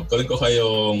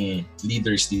kayong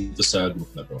leaders dito sa group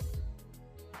na to.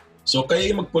 So, kayo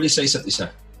yung mag-police sa isa't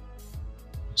isa.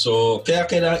 So, kaya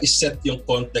kailangan i-set yung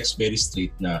context very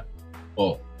straight na,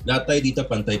 lahat tayo dito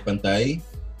pantay-pantay,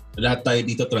 lahat tayo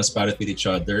dito transparent with each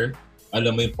other,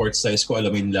 alam mo yung port size ko,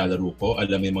 alam mo yung nilalaro ko,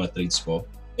 alam mo yung mga trades ko,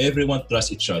 everyone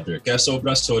trust each other. Kaya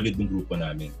sobrang solid ng grupo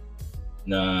namin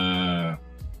na,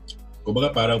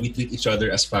 kumbaga parang we treat each other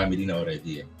as family na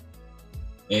already.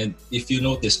 And if you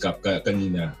notice, Kap,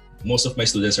 kanina, most of my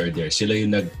students are there. Sila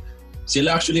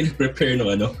actually nag-prepare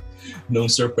nung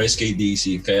surprise kay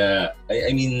Daisy. Kaya,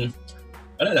 I mean,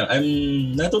 I'm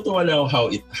natutuwa lang how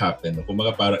it happened.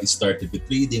 Kumbaga parang it started with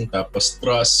trading, tapos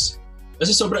trust.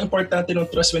 Kasi sobrang importante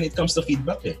ng trust when it comes to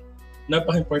feedback eh.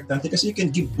 Napaka-importante kasi you can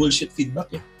give bullshit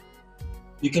feedback eh.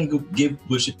 You can give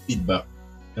bullshit feedback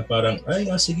na parang,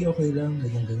 sige, okay lang,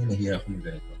 ganyan, nahiya ako ng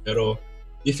ganito. Pero,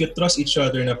 if you trust each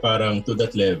other na parang to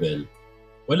that level,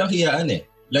 walang hiyaan eh.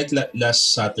 Like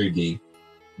last Saturday,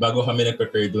 bago kami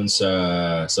nag-prepare dun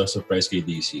sa surprise kay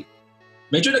Daisy,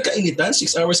 medyo nagkainitan,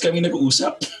 6 hours kami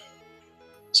nag-uusap.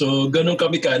 So, ganun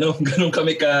kami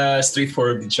ka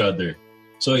straightforward with each other.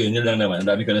 So, yun lang naman. Ang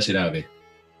dami ko na sinabi.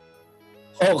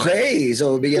 Okay.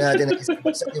 So, bigyan natin ng isang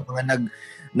bagsak yung mga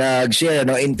nag-share.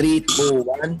 In 3, 2,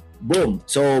 1, boom.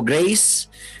 So, Grace,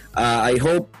 I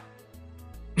hope...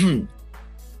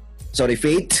 Sorry,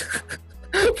 Faith.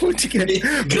 Putik na.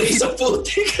 Grace ang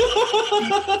putik.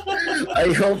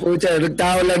 I hope,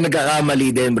 nagtao lang nagkakamali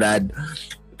din, Brad.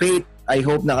 Faith, I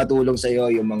hope nakatulong sa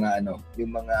iyo yung mga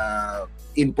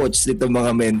inputs nito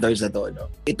mga mentors na to,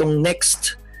 Itong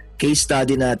next case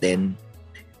study natin,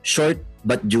 short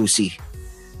but juicy.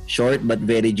 Short but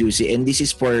very juicy. And this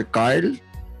is for Carl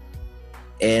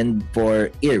and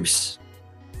for Irvs.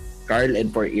 Carl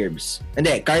and for Irvs.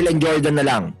 Hindi, Carl and Jordan na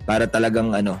lang para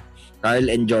talagang Carl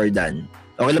and Jordan.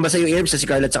 Okay lang ba sa'yo, Irvs? Si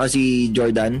Carl at saka si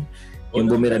Jordan yung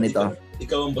bumira nito.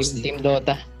 Ikaw ang boss. Team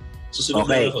Dota. Susunod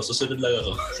lang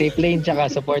ako. Safe lane tsaka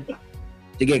support.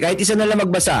 Sige, kahit isa na lang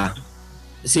magbasa.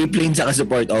 Safe lane tsaka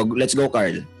support. Let's go,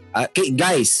 Carl.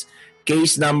 Guys,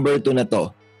 case number 2 na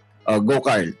to. Go,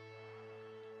 Carl.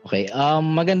 Okay.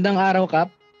 Magandang araw, Kap.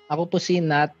 Ako po si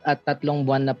Nat at 3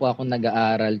 buwan na po ako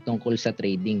nag-aaral tungkol sa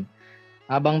trading.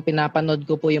 Habang pinapanood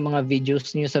ko po yung mga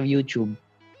videos niyo sa YouTube,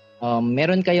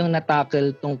 meron kayong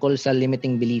na-tackle tungkol sa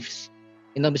limiting beliefs.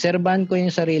 Inobserbahan ko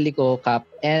yung sarili ko, Kap,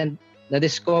 and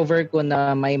na-discover ko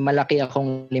na may malaki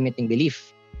akong limiting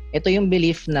belief. Ito yung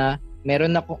belief na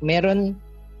meron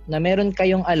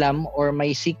kayong alam or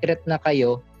may secret na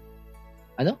kayo.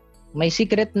 May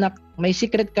secret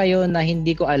kayo na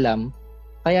hindi ko alam,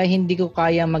 kaya hindi ko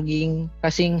kaya maging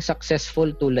kasing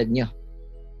successful tulad nyo.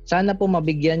 Sana po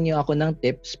mabigyan nyo ako ng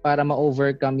tips para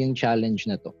ma-overcome yung challenge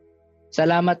na to.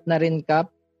 Salamat na rin, Kap,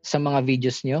 sa mga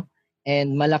videos nyo.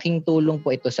 And malaking tulong po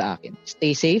ito sa akin.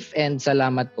 Stay safe and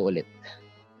salamat po ulit.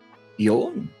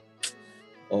 Yun.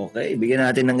 Okay, bigyan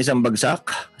natin ng isang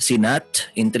bagsak. Si Nat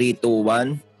in 3, 2,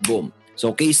 1, boom.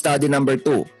 So case study number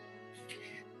 2.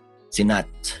 Si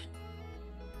Nat.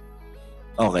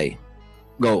 Okay.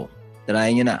 Go.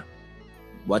 Try nyo na.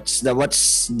 What's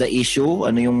the issue?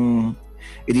 Ano yung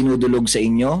idinudulog sa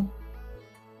inyo?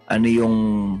 Ano yung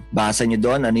basa nyo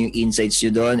doon? Ano yung insights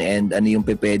nyo doon? And ano yung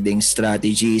pwedeng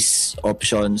strategies,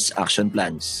 options, action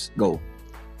plans? Go.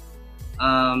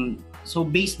 So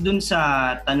based dun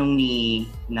sa tanong ni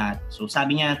Nat, so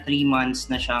sabi niya 3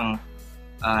 months na siyang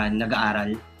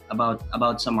nag-aaral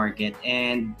about sa market,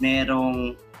 and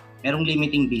merong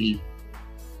limiting belief.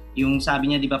 Yung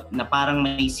sabi niya, di ba, na parang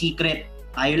may secret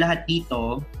tayo lahat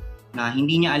dito na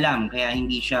hindi niya alam, kaya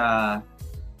hindi siya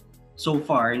so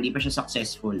far, hindi pa siya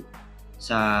successful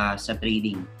sa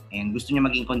trading. And gusto niya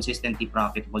maging consistently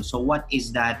profitable. So what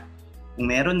is that?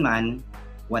 Kung meron man,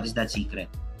 what is that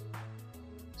secret?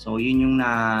 So yun yung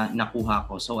nakuha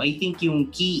ko. So I think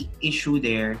yung key issue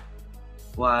there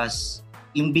was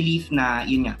yung belief na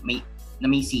yun nga,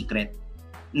 may secret.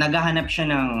 Naghahanap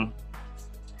siya ng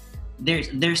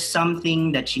there's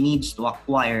something that she needs to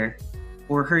acquire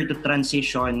for her to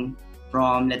transition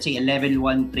from, let's say, a level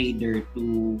 1 trader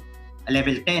to a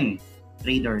level 10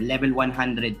 trader, level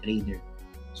 100 trader.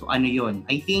 So ano yun?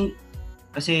 I think,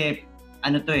 kasi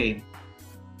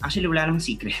actually wala namang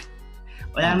secret.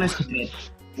 Wala namang secret.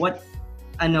 What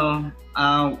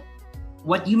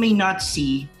you may not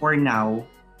see for now,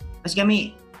 kasi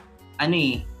kami,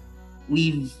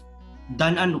 we've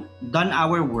done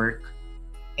our work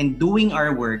and doing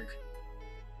our work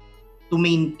to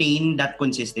maintain that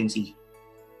consistency.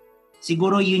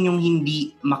 Siguro yun yung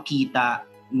hindi makita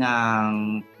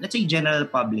ng, let's say, general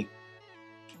public,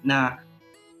 na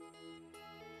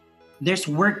there's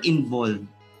work involved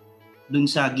dun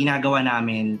sa ginagawa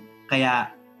namin,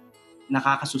 kaya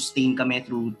nakaka-sustain kami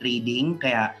through trading,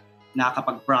 kaya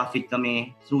nakakapag-profit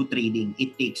kami through trading.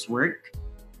 It takes work,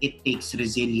 it takes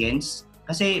resilience,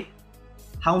 kasi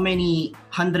how many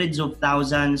hundreds of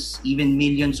thousands, even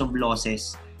millions of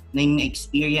losses na yung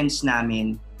experience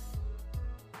namin.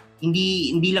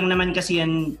 Hindi lang naman kasi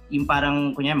yan yung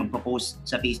parang kunya magpo-post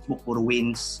sa Facebook for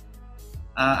wins.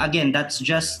 Again, that's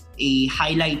just a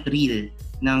highlight reel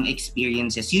ng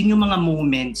experiences. Yun yung mga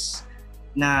moments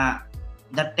na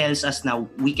that tells us na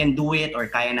we can do it, or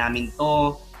kaya namin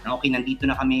to, na okay, nandito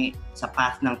na kami sa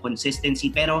path ng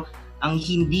consistency. Pero ang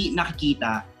hindi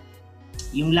nakikita,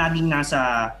 yung laging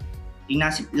nasa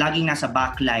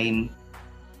backline,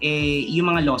 yung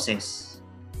mga losses,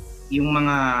 yung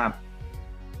mga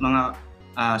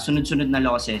sunod-sunod na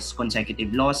losses,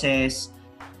 consecutive losses,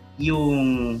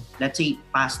 yung, let's say,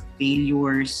 past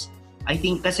failures. I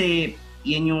think kasi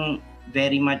yan yung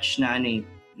very much na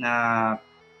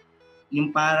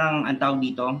yung parang, ang tawag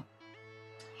dito,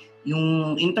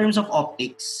 yung in terms of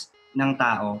optics ng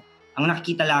tao, ang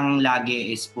nakikita lang lagi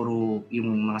is puro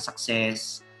yung mga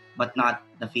success but not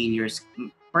the failures.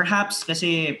 Perhaps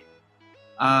kasi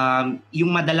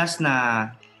yung madalas na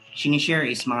sinishare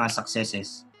is mga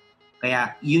successes.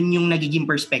 Kaya yun yung nagiging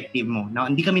perspective mo. Now,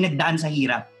 hindi kami nagdaan sa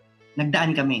hirap.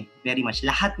 Nagdaan kami very much.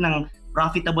 Lahat ng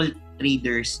profitable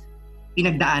traders,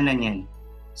 pinagdaanan yan.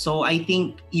 So I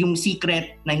think yung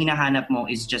secret na hinahanap mo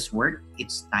is just work.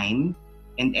 It's time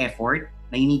and effort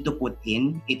na you need to put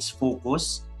in. It's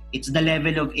focus. It's the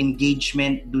level of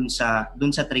engagement dun sa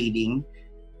trading.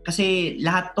 Kasi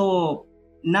lahat to,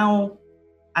 now,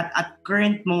 at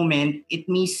current moment, it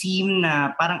may seem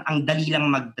na parang ang dali lang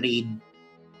mag-trade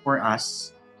for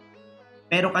us.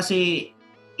 Pero kasi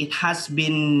it has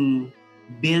been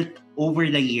built over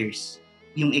the years.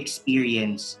 Yung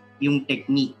experience, yung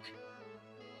technique.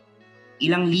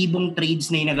 Ilang libong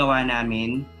trades na inagawa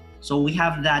namin. So we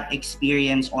have that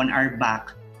experience on our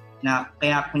back na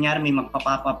kaya kunyari may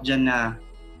magpa-pop up dyan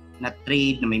na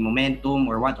trade na may momentum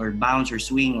or what, or bounce or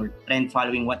swing or trend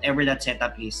following, whatever that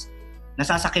setup is,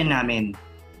 nasasakyan namin.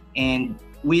 And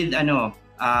with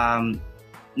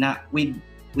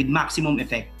with maximum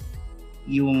effect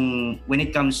yung when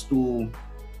it comes to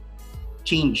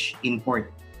change in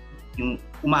port, yung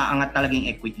umaangat talaga yung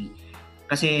equity.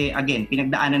 Kasi again,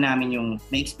 pinagdaanan namin yung,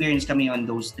 may experience kami on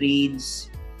those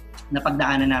trades,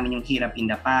 napagdaanan namin yung hirap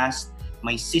in the past,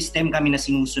 may system kami na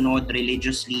sinusunod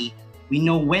religiously, we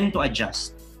know when to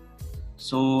adjust.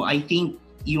 So I think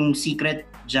yung secret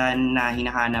dyan na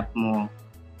hinahanap mo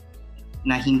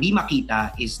na hindi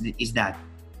makita is that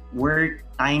work,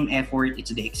 time, effort, it's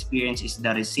the experience, it's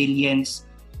the resilience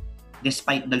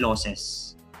despite the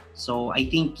losses. So I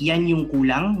think yan yung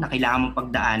kulang na kailangan mong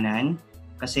pagdaanan,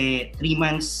 kasi 3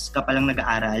 months ka palang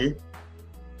nag-aaral,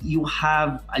 you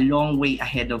have a long way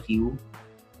ahead of you.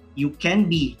 You can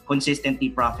be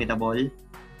consistently profitable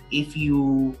if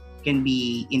you can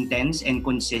be intense and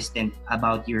consistent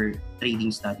about your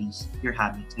trading studies, your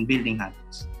habits, and building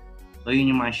habits. So yun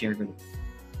yung mga share ko.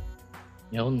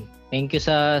 Yun. Thank you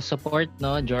sa support,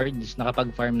 no, George.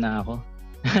 Nakapag-farm na ako.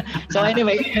 So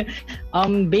anyway,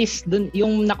 based dun,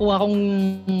 yung nakuha kong,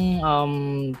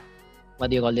 what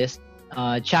do you call this?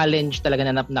 Challenge talaga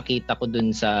na nakita ko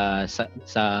dun sa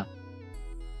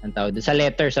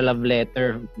letter, sa love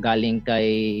letter galing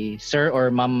kay Sir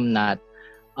or Ma'am Nat.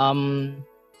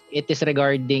 it is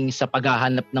regarding sa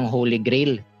paghahanap ng Holy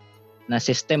Grail na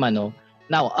system, ano.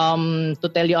 Now, to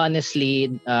tell you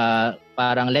honestly,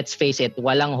 parang let's face it,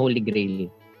 walang Holy Grail.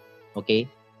 Okay?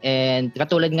 And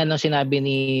katulad nga nung sinabi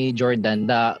ni Jordan,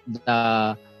 the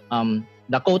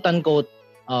quote-unquote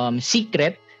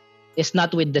secret is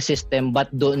not with the system but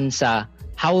doon sa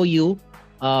how you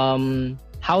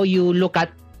look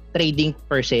at trading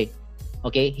per se.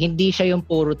 Okay? Hindi siya yung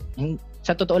puro,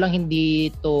 sa totoo lang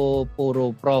hindi to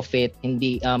puro profit,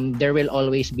 hindi there will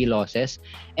always be losses.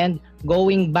 And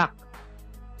going back,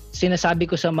 sinasabi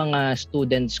ko sa mga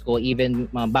students ko even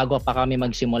bago pa kami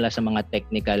magsimula sa mga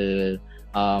technical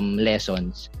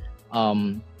lessons,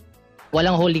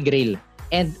 walang Holy Grail.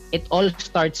 And it all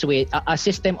starts with, a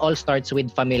system all starts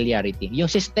with familiarity.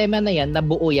 Yung sistema na yan,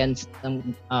 nabuo yan,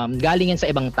 galing yan sa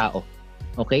ibang tao.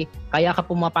 Okay? Kaya ka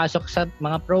pumapasok sa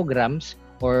mga programs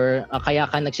or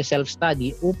kaya ka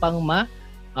nagsi-self-study upang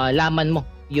malaman mo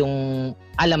yung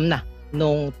alam na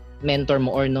nung mentor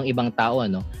mo or nung ibang tao.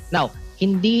 Ano? Now,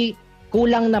 hindi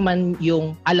kulang naman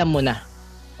yung alam mo na.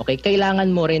 Okay,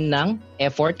 kailangan mo rin ng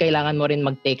effort, kailangan mo rin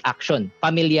mag-take action.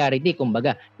 Familiarity,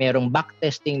 kumbaga, merong back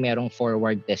testing, merong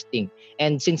forward testing.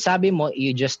 And since sabi mo,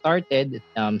 you just started,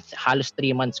 halos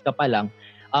 3 months ka pa lang,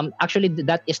 actually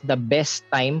that is the best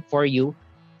time for you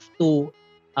to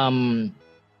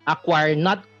acquire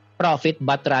not profit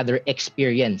but rather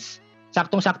experience.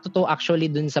 Saktong-sakto to actually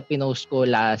dun sa pinost ko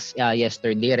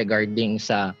yesterday regarding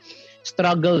sa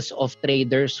struggles of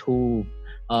traders who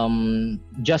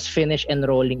just finish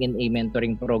enrolling in a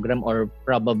mentoring program or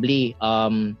probably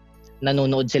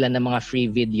nanonood sila ng mga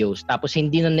free videos tapos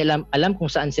hindi na nila alam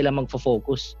kung saan sila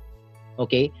magfo-focus.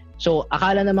 Okay? So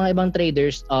akala ng mga ibang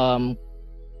traders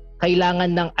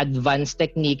kailangan ng advanced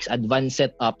techniques, advanced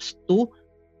setups to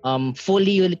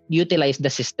fully utilize the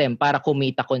system para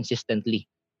kumita consistently.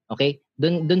 Okay?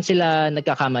 Dun sila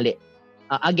nagkakamali.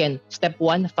 Again, step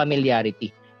 1,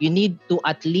 familiarity. You need to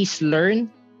at least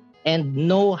learn and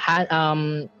know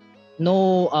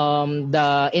the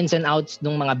ins and outs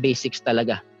ng mga basics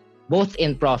talaga, both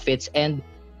in profits and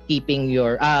keeping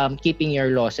your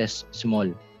losses small.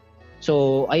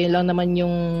 So ayun lang naman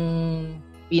yung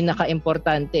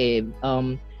pinaka-importante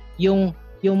yung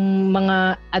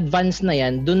mga advance na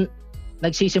yan, dun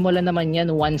nagsisimula naman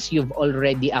yan once you've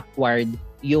already acquired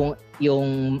yung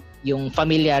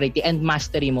familiarity and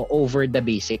mastery mo over the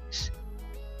basics.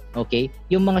 Okay?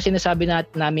 Yung mga sinasabi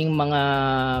naming mga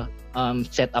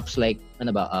setups like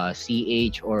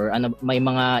CH or may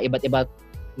mga iba't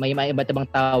ibang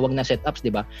tawag na setups,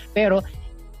 'di ba? Pero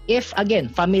if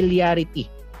again, familiarity,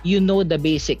 you know the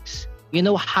basics, you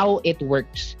know how it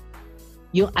works.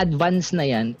 Yung advance na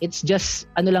yan, it's just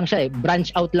lang siya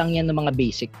branch out lang yan ng mga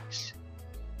basics.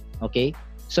 Okay?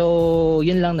 So,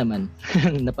 yun lang naman.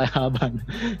 Napahaba.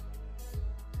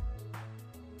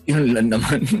 Yun lang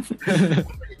naman.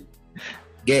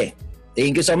 Okay.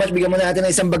 Thank you so much. Bigyan mo natin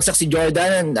ng isang bagsak si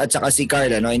Jordan at saka si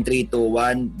Carl. In 3, 2,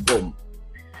 1, boom.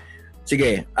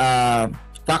 Sige.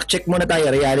 Fact check muna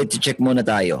tayo. Reality check muna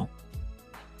tayo.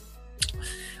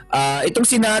 Itong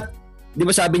si Nat, di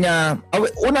ba sabi niya,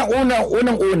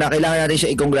 unang-una, kailangan natin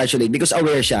siya i-congratulate because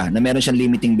aware siya na meron siyang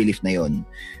limiting belief na yon.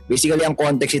 Basically, ang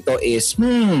context ito is,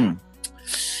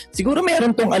 siguro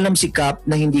meron tong alam si Cap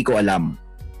na hindi ko alam.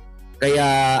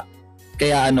 Kaya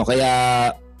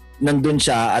nandun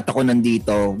siya at ako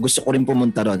nandito, gusto ko rin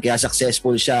pumunta ron. Kaya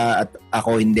successful siya at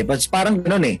ako hindi. Parang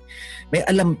gano'n may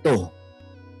alam to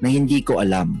na hindi ko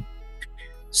alam.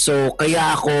 So,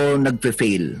 kaya ako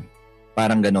nagpe-fail.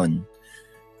 Parang gano'n.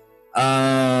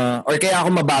 Or kaya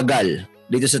ako mabagal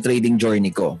dito sa trading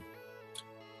journey ko.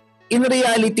 In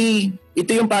reality,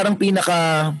 ito yung parang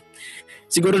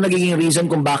siguro nagiging reason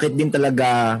kung bakit din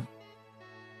talaga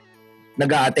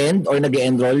nag-a-attend or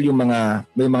nag-enroll yung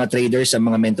mga traders sa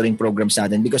mga mentoring programs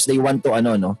natin because they want to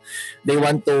they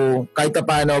want to kahit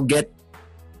paano get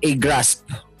a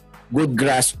good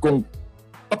grasp kung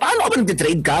paano ka ba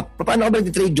nag-trade, Cap? Paano ka ba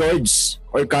nag-trade, George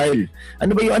or Carl?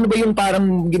 Ano ba yung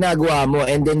parang ginagawa mo?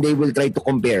 And then they will try to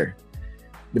compare.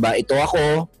 'Di ba? Ito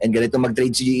ako and ganito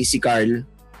mag-trade si Carl.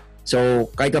 So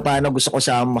kahit paano gusto ko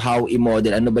somehow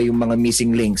i-model ano ba yung mga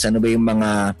missing links, ano ba yung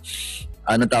mga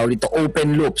tawag dito,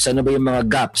 open loops, ano ba yung mga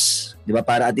gaps, di ba?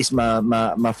 Para at least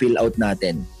ma-fill out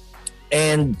natin.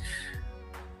 And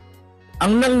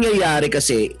ang nangyayari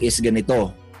kasi is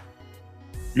ganito.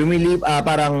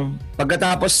 Parang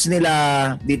pagkatapos nila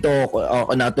dito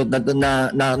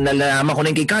nalalaman ko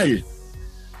na kay Carl.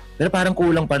 Pero parang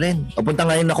kulang pa rin. Papunta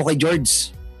ngayon ako kay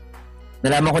George.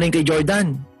 Nalaman ko na kay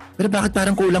Jordan. Pero bakit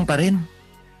parang kulang pa rin?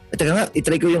 At teka nga,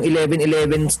 itry ko yung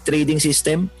 11-11 trading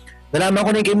system. Nalaman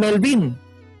ko na kay Melvin.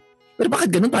 Pero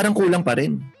bakit ganun? Parang kulang pa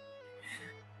rin.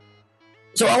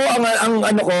 So ako, ang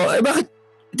ano ko, bakit?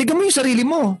 Tignan mo yung sarili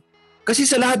mo. Kasi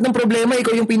sa lahat ng problema,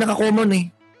 ikaw yung pinaka-common eh.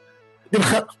 Di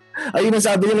ba? Ayun ang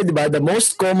sabi nila, di ba? The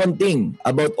most common thing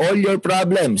about all your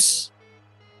problems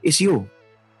is you.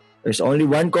 There's only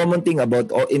one common thing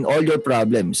in all your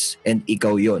problems, and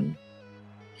ikaw yon.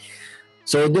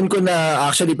 So dun ko na,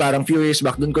 actually parang few years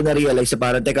back, dun ko na realize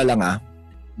parang teka lang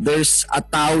there's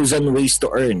 1,000 ways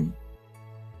to earn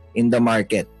in the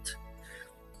market.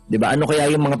 Diba? Ano kaya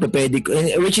yung mga pwede ko,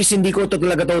 which is hindi ko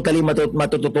talaga totally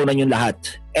matututunan yung lahat.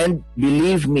 And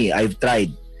believe me, I've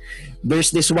tried.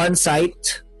 There's this one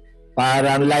site,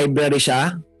 parang library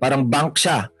siya, parang bank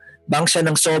siya. Bank siya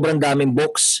ng sobrang daming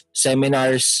books,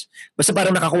 seminars. Basta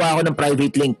parang nakakuha ako ng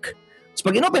private link. So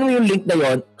pag inopen mo yung link na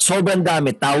yon, sobrang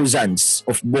dami, thousands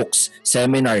of books,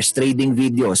 seminars, trading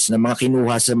videos na mga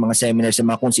kinuha sa mga seminars, sa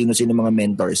mga kung sino-sino mga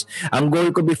mentors. Ang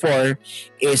goal ko before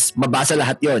is mabasa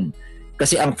lahat yon.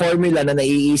 Kasi ang formula na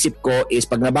naiisip ko is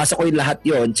pag nabasa ko yung lahat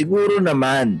yon, siguro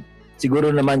naman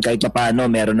kahit paano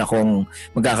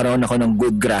magkakaroon ako ng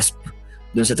good grasp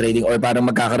dun sa trading or parang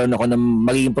magkakaroon ako ng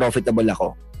magiging profitable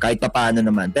ako kahit paano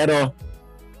naman. Pero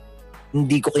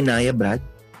hindi ko kinaya, Brad.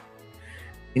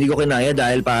 Hindi ko kinaya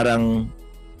dahil parang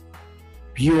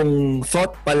yung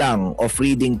thought pa lang of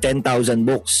reading 10,000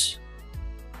 books,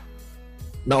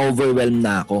 na-overwhelm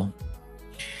na ako.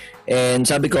 And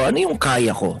sabi ko, ano yung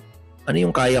kaya ko? Ano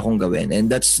yung kaya kong gawin? And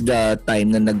that's the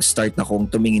time na nag-start akong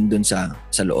tumingin dun sa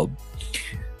loob.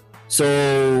 So,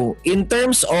 in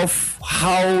terms of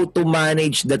how to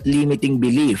manage that limiting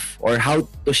belief or how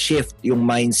to shift yung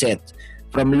mindset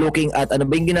from looking at ano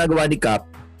ba yung ginagawa ni Cap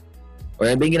or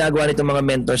ano ba yung ginagawa nitong mga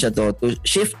mentors na to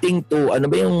shifting to ano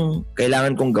ba yung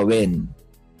kailangan kong gawin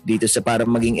dito sa para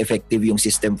maging effective yung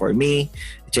system for me,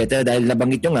 etc. Dahil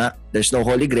nabanggit nyo nga, there's no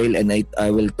holy grail and I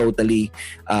will totally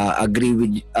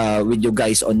agree with you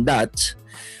guys on that.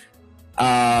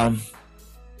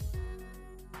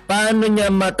 Paano niya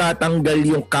matatanggal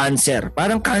yung cancer?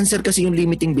 Parang cancer kasi yung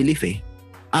limiting belief eh.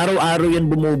 Araw-araw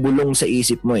yan bumubulong sa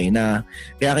isip mo eh na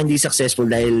kaya ka hindi successful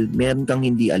dahil meron kang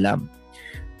hindi alam.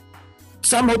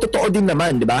 Somehow totoo din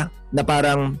naman, di ba? Na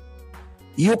parang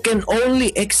you can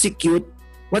only execute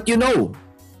what you know.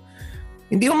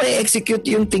 Hindi mo ma-execute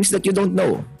yung things that you don't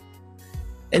know.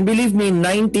 And believe me,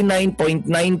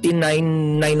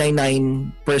 99.99999%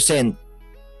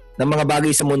 ng mga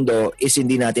bagay sa mundo is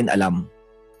hindi natin alam.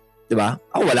 Diba?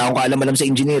 Ako, wala akong kaalam-alam sa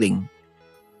engineering.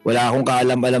 Wala akong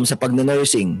kaalam-alam sa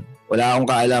pag-nursing. Wala akong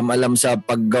kaalam-alam sa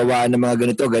paggawa ng mga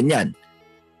ganito, ganyan.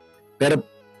 Pero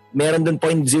meron doon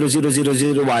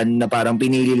 0.00001 na parang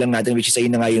pinili lang natin, which is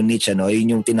ayun na nga yung niche, ano?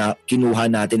 Yun yung kinuha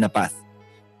natin na path.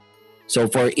 So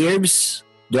for Irbs,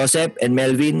 Joseph, and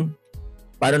Melvin,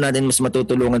 paano natin mas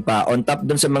matutulungan pa? On top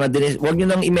dun sa mga, huwag nyo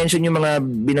nang i-mention yung mga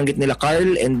binanggit nila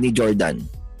Carl and ni Jordan.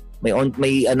 May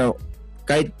ano,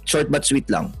 kahit short but sweet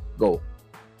lang. Go.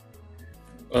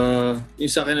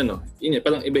 Yung sa akin yun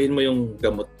parang ibahin mo yung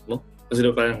gamot mo. Kasi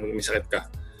parang may sakit ka.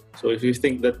 So if you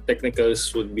think that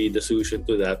technicals would be the solution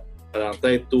to that, parang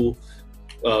try to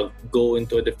go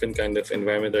into a different kind of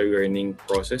environment or learning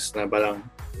process na parang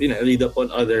read up on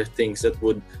other things that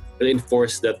would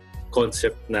reinforce that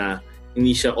concept na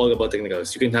hindi siya all about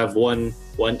technicals. You can have one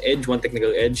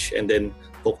technical edge, and then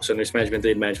focus on risk management,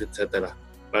 trade management, etc.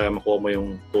 para makuha mo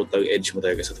yung total edge mo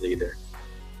talaga sa trader.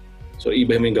 So,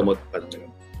 ibahin mo yung gamot. Parang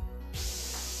ganun.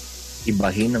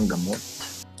 Ibahin ang gamot?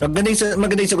 Maganda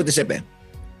yung sagot ni Sep eh.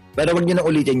 Pero wag nyo na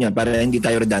ulitin yun para hindi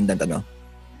tayo redundant, ano?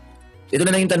 Ito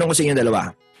na lang yung tanong ko sa inyo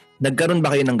dalawa. Nagkaroon ba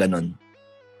kayo ng ganun?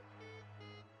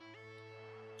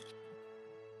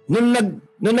 Nung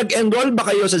nag-enroll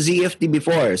ba kayo sa ZFT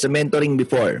before, sa mentoring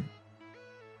before?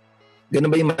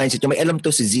 Ganun ba yung mindset nyo? May alam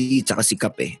to si Z tsaka si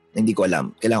Cap eh. Hindi ko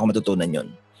alam. Kailangan ko matutunan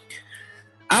yon.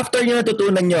 After nyo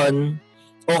natutunan yon,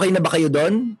 okay na ba kayo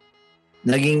doon?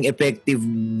 Naging effective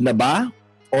na ba?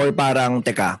 Or parang,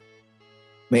 teka,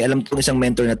 may alam tong isang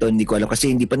mentor na to, hindi ko alam.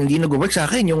 Kasi hindi nag-work sa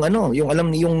akin yung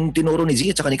yung tinuro ni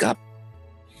Z at saka ni Cap.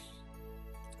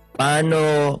 Paano?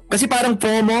 Kasi parang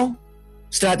FOMO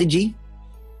strategy.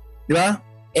 Di ba?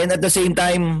 And at the same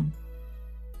time,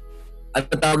 ano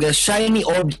tawag na, shiny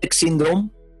object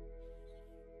syndrome.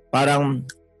 Parang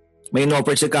may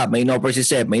in-offer si Cap, may in-offer si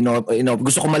Sep,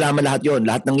 gusto ko malaman lahat yon,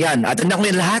 lahat ng yan. Attend ako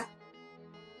yan lahat.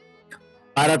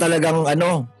 Para talagang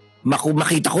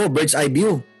makita ko, bird's eye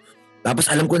view.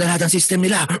 Tapos alam ko na lahat ng system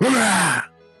nila.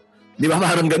 Di ba?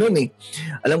 Parang ganun eh.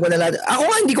 Alam ko na lahat. Ako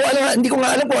nga, hindi ko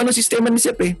nga alam kung anong sistema ni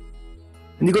Sep eh.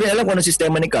 Hindi ko rin alam kung anong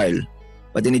sistema ni Carl.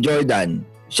 Pati ni Jordan.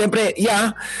 Siyempre,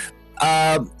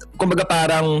 kumbaga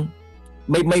parang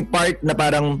may part na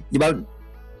parang, di ba,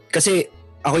 kasi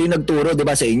ako yung nagturo, di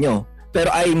ba, sa inyo.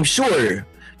 Pero I'm sure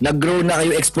nag-grow na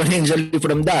kayo exponentially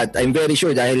from that. I'm very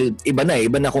sure dahil iba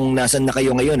na kung nasan na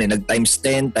kayo ngayon nag times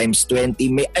 10, times 20,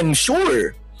 I'm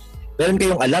sure. Meron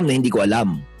kayong alam na hindi ko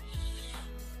alam.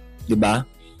 'Di ba?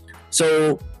 So,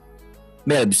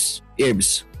 Melbs,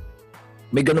 Irbs,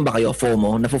 may ganun ba kayo?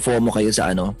 FOMO? Nafo-FOMO kayo sa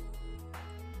ano?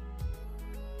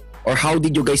 Or how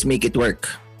did you guys make it work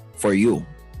for you?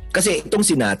 Kasi itong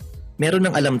si Nat, meron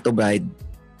ng alam to bride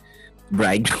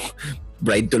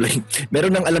tuloy.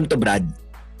 Meron ng alam to Brad.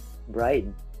 Bride.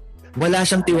 Wala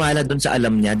siyang tiwala dun sa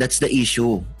alam niya. That's the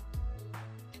issue.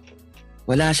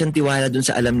 Wala siyang tiwala dun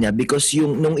sa alam niya because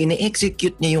nung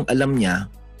ine-execute niya yung alam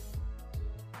niya,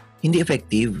 hindi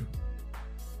effective.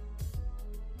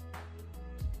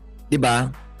 'Di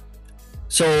ba?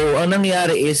 So, ang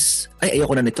nangyayari is,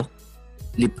 ayoko na nito.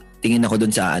 Tingin ako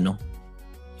dun sa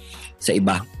sa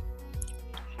iba.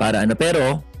 Para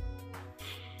pero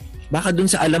baka dun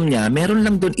sa alam niya, meron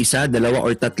lang dun isa, dalawa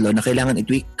or tatlo na kailangan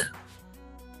i-tweak.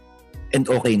 And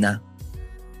okay na.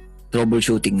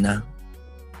 Troubleshooting na.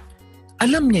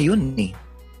 Alam niya yun eh.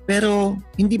 Pero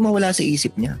hindi mawala sa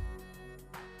isip niya.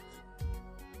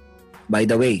 By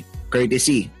the way,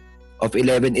 courtesy of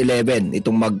 1111,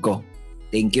 itong mug ko.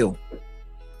 Thank you.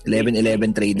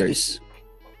 1111 Traders.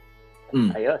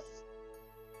 Ayos.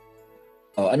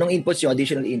 Anong inputs yung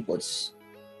additional inputs?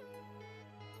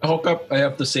 Ako, Kap, I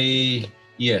have to say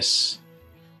yes.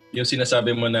 Yung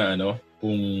sinasabi mo na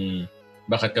kung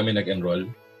bakit kami nag-enroll.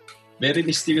 Very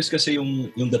mysterious kasi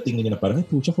yung dating niya na parang,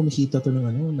 pucha, kumikita to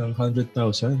ng 100,000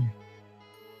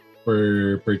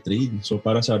 per trade. So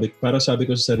parang sabi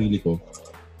ko sa sarili ko,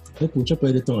 pucha,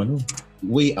 pwede tong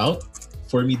way out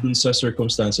for me dun sa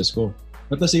circumstances ko.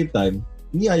 At the same time,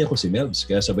 niyaya ko si Melbs,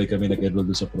 kaya sabay kami nag-enroll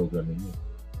dun sa program niya.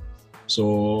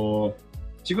 So,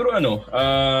 siguro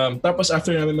tapos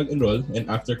after namin mag-enroll and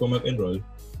after ko mag-enroll,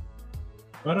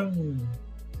 parang,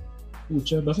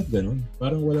 pucha, bakit ganun?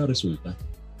 Parang walang resulta.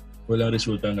 Walang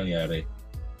resulta ang nangyari.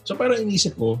 So parang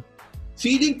inisip ko,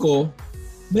 feeling ko,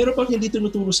 meron pang hindi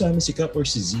tinuturo sa amin si Cap or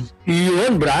si Z.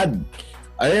 Yun, Brad.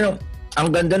 Ayun, ang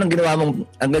ganda ng ginawa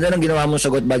mong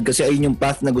sagot, Brad, kasi ayun yung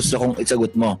path na gusto kong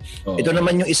isagot mo. Oh. Ito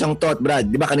naman yung isang thought, Brad.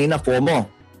 Di ba kanina,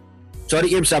 FOMO? Sorry,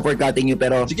 Irbs, for cutting you,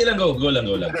 pero... Sige lang, go lang.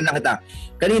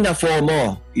 Kanina,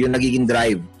 FOMO, yung nagiging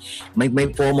drive. May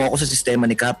FOMO ako sa sistema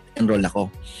ni Cap, enroll ako.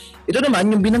 Ito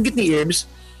naman, yung binanggit ni Irbs,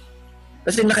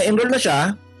 kasi naka-enroll na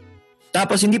siya,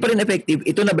 tapos hindi pa rin effective,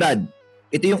 ito na, Brad.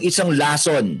 Ito yung isang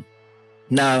lason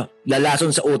na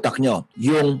lalason sa utak nyo.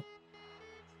 Yung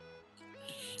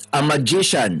a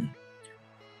magician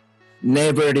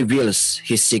never reveals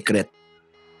his secret.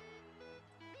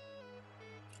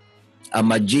 A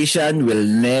magician will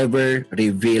never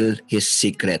reveal his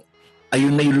secret.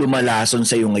 Ayun na yung lumalason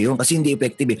sa'yo ngayon kasi hindi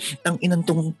effective eh. Tanginan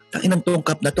tong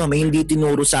Cap na to, may hindi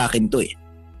tinuro sa akin to eh.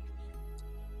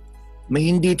 May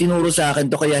hindi tinuro sa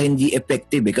akin to kaya hindi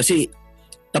effective eh. Kasi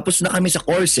tapos na kami sa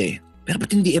course eh. Pero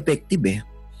ba't hindi effective eh?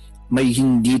 May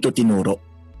hindi to tinuro.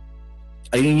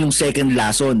 Ayun yung second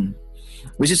lesson.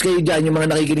 Which is kayo dyan, yung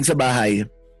mga nakikinig sa bahay,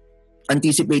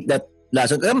 anticipate that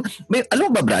lesson. Alam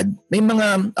mo ba, Brad? May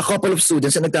a couple of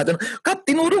students na nagtatanong, Cap,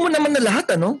 tinuro mo naman na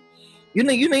lahat, Yun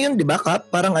na yun, di ba, Cap?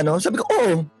 Parang sabi ko,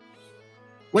 oo.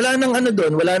 Wala nang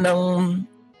doon, wala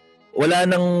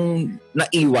nang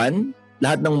naiwan.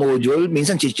 Lahat ng module,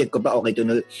 minsan check ko pa, okay to.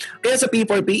 Kaya sa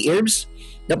P4P, Irbs,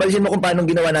 napansin mo kung paano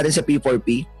ginawa natin sa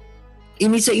P4P?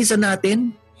 Inisa-isa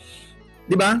natin.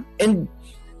 Di ba? And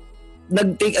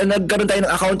nagkaroon tayo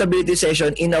ng accountability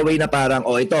session in a way na parang,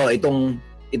 itong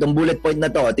bullet point na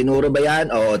to, tinuro ba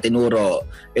yan? O, tinuro.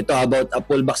 Ito about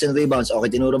pullbacks and rebounds, okay,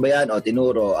 tinuro ba yan? O,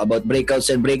 tinuro. About breakouts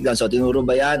and breakdowns, o, tinuro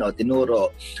ba yan? O,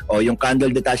 tinuro. O, yung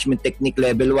candle detachment technique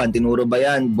level 1, tinuro ba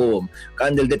yan? Boom.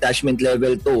 Candle detachment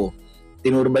level 2,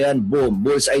 tinuro ba yan? Boom.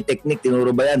 Bullseye technique,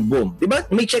 tinuro ba yan? Boom. Diba?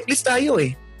 May checklist tayo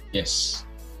eh. Yes.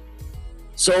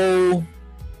 So,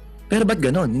 pero ba't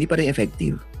ganon? Hindi pa rin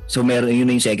effective. So, meron yun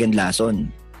na yung second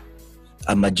lesson.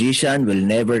 A magician will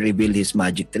never reveal his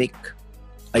magic trick.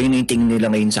 Ayun yung tingin nila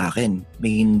ngayon sa akin.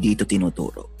 May hindi ito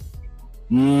tinuturo.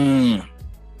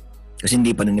 Kasi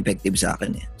hindi pa rin effective sa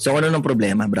akin eh. So, ano ng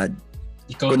problema, Brad?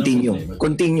 Continue.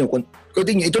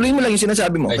 Ituloy mo lang yung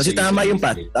sinasabi mo. Kasi tama yung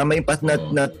path. Tama yung path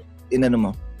na inano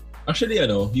mo. Actually,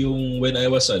 yung when I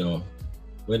was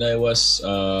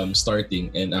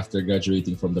starting and after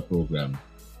graduating from the program,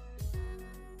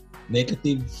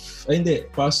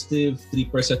 positive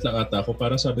 3% lang ata ako.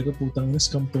 Para sabi ko, putang na,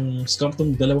 scam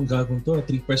tong dalawang gagong to.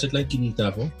 3% lang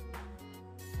kinita ko.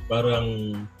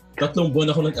 Parang 3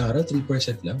 buwan ako nag-aral,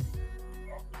 3% lang.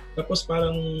 Tapos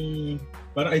parang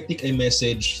I think I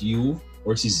message you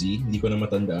or si Z, hindi ko na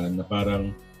matandaan, na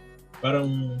parang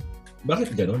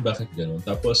bakit ganun?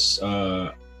 Tapos,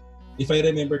 if I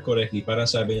remember correctly, parang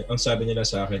ang sabi nila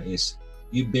sa akin is,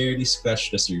 you barely scratch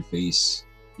the surface.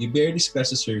 You barely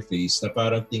scratch the surface na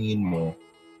parang tingin mo,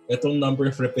 etong number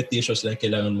of repetitions lang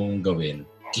kailangan mong gawin,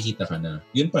 kikita ka na.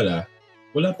 Yun pala,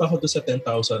 wala pa ako doon sa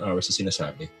 10,000 hours na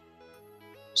sinasabi.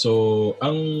 So,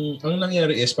 ang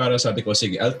nangyari is para sabi ko,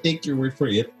 sige, I'll take your word for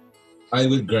it. I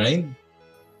will grind.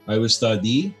 I will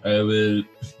study. I will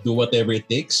do whatever it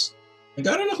takes.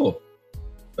 Nag-aaral ako.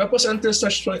 Tapos until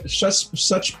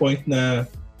such point na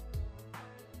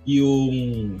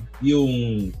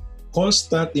yung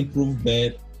constant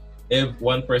improvement,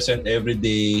 1% every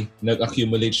day,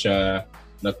 nag-accumulate siya,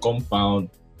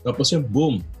 nag-compound, tapos yung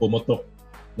boom, pumutok,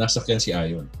 nasakyan si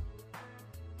Ayon.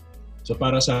 So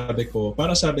para sabi ko,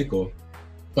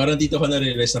 parang dito ko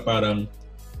na-realize na parang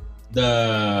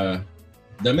the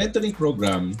mentoring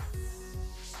program,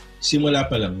 simula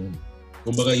pa lang yun.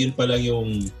 Kumbaga yun pa lang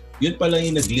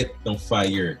yung nag-lit ng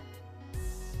fire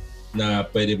na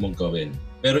pwede mong gawin.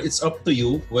 Pero it's up to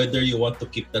you whether you want to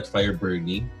keep that fire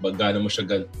burning, gaano mo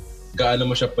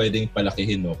siya pwedeng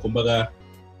palakihin, no? Kumbaga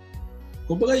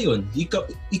yun,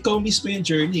 ikaw mismo yung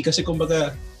journey kasi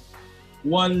kumbaga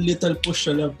one little push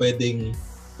na lang pwedeng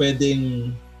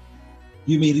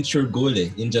you may reach your goal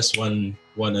in just one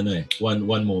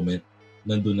moment.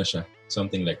 Nandun na siya,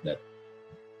 something like that.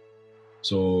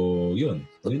 So yun.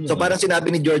 So parang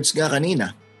sinabi ni George nga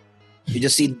kanina, you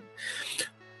just see,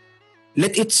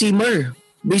 let it simmer.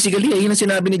 Basically, ayun ang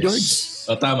sinabi ni George.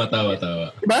 Oh, tama.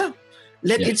 Diba?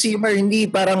 Let it simmer. Hindi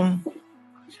parang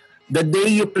the day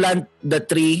you plant the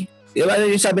tree, diba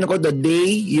yung sabi ko, the day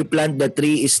you plant the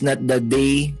tree is not the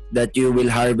day that you will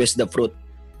harvest the fruit.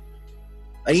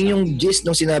 Ayun yung gist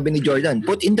nung sinabi ni Jordan.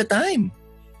 Put in the time.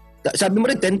 Sabi mo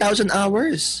rin, 10,000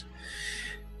 hours.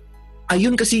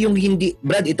 Ayun kasi yung hindi,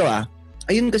 Brad, ito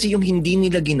ayun kasi yung hindi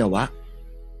nila ginawa.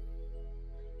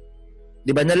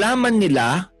 Diba? Nalaman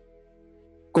nila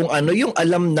kung ano yung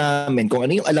alam namin, kung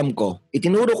ano yung alam ko.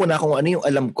 Itinuro ko na kung ano yung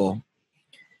alam ko,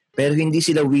 pero hindi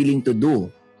sila willing to do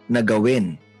na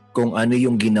gawin kung ano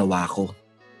yung ginawa ko.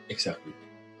 Exactly.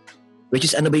 Which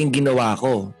is, ano ba yung ginawa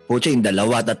ko? Pucha, yung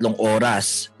 2-3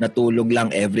 oras na tulog lang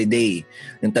everyday.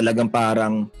 Yung talagang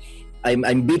parang,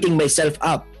 I'm beating myself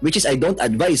up. Which is, I don't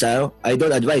advise, I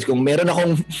don't advise. Kung meron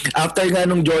akong, after nga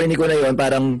nung journey ko na yon,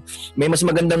 parang may mas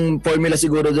magandang formula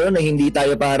siguro doon na hindi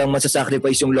tayo parang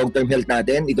masasacrifice yung long-term health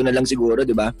natin. Ito na lang siguro,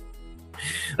 di ba?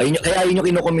 Kaya ayun yung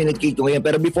kino-communicate ko ngayon.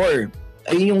 Pero before,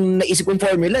 ayun yung naisip kong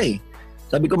formula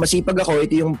Sabi ko, masipag ako,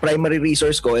 ito yung primary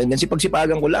resource ko, and then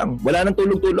sipag-sipagan ko lang. Wala nang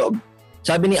tulog-tulog.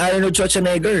 Sabi ni Arnold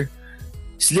Schwarzenegger,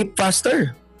 sleep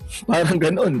faster. Parang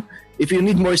ganun. If you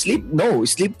need more sleep, no,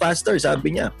 sleep faster,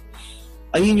 sabi niya.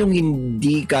 Ayun yung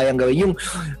hindi kayang gawin. Yung,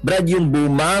 Brad, yung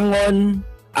bumangon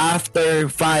after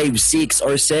 5, 6,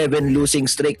 or 7 losing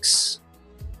streaks.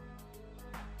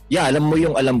 Yeah, alam mo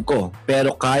yung alam ko.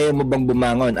 Pero kaya mo bang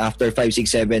bumangon after 5,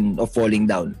 6, 7 of falling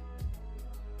down?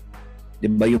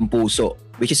 Diba yung puso?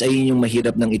 Which is ayun yung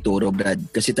mahirap ng ituro, Brad.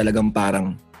 Kasi talagang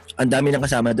parang, ang dami nang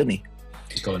kasama dun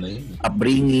Ikaw na yun.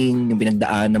 Upbringing, yung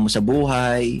pinagdaanan mo sa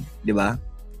buhay, di ba?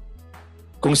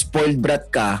 Kung spoiled brat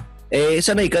ka,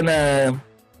 sanay ka na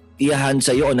iyahan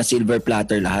sa'yo o na silver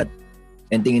platter lahat.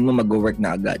 And tingin mo mag-work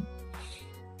na agad.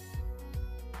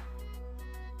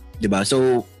 Di ba?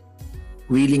 So,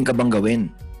 willing ka bang gawin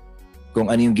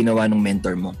kung ano yung ginawa ng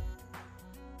mentor mo?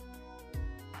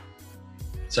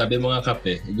 Sabi mo nga,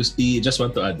 Kape, just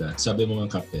want to add sabi mo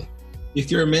nga, Kape, if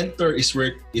your mentor is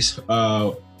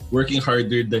working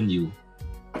harder than you,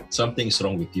 something is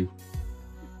wrong with you.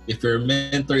 If your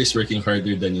mentor is working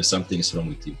harder than you, something is wrong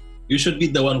with you. You should be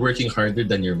the one working harder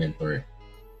than your mentor.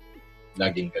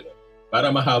 Laging ganun. Para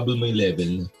mahabol mo yung level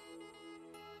niya.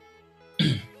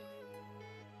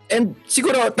 And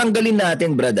siguro, tanggalin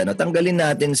natin, Brad, tanggalin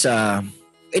natin sa...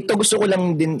 Ito, gusto ko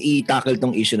lang din i-tackle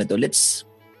tong issue na to. Let's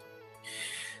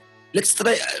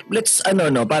try,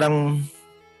 parang,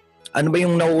 ano ba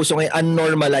yung nauuso ngayon?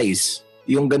 Unnormalize.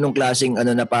 Yung ganong klaseng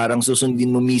na parang susundin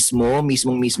mo mismo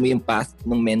yung path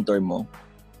ng mentor mo.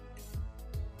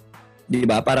 Di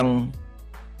ba? Parang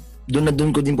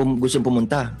doon ko din gusto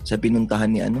pumunta sa pinuntahan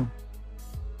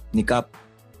ni Cap.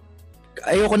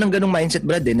 Ayoko ng ganong mindset,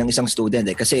 Brad, ng isang student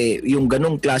kasi yung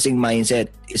ganong klaseng mindset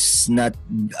is not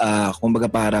kumbaga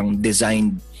parang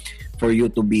designed for you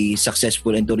to be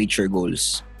successful and to reach your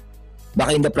goals.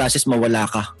 Baka in the process mawala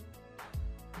ka.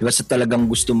 Di ba? Sa talagang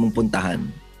gusto mong puntahan.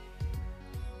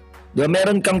 Diba,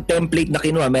 meron kang template na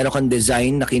kinuha, meron kang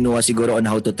design na kinuha siguro on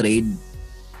how to trade.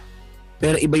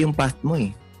 Pero iba yung path mo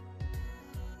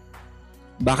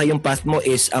Baka yung path mo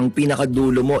is, ang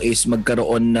pinakadulo mo is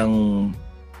magkaroon ng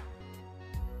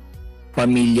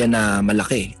pamilya na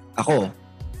malaki. Ako,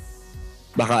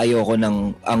 baka ayoko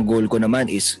ang goal ko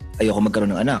naman is ayoko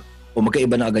magkaroon ng anak. O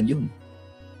magkaiba na agad yun.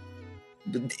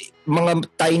 Mga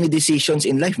tiny decisions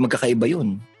in life, magkakaiba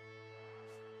yun.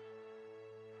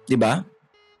 Diba?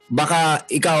 Baka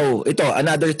ikaw, ito,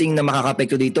 another thing na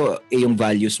makakapekto dito yung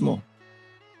values mo.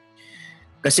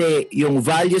 Kasi yung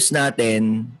values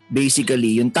natin,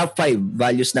 basically, yung top 5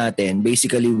 values natin,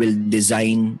 basically will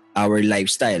design our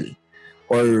lifestyle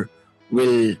or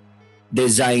will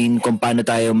design kung paano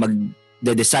tayo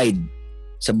mag-decide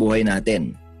sa buhay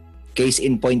natin. Case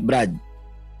in point, Brad.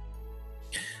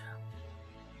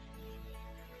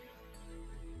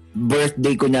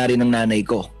 Birthday kunyari ng nanay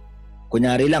ko.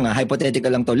 Kunyari lang,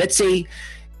 hypothetical lang to. Let's say,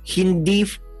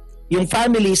 yung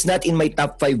family is not in my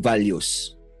top 5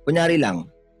 values. Kunyari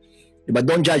lang. Diba?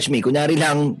 Don't judge me. Kunyari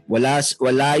lang, wala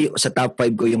sa top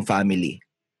 5 ko yung family.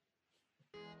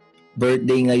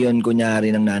 Birthday ngayon,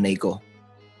 kunyari ng nanay ko.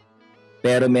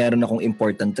 Pero meron akong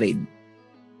important trade.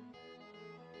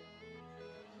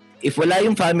 If wala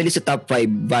yung family sa top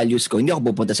 5 values ko, hindi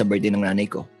ako pupunta sa birthday ng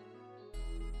nanay ko.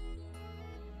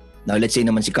 Now, let's say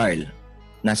naman si Carl.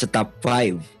 Nasa top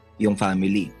 5 yung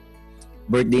family.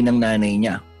 Birthday ng nanay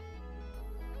niya.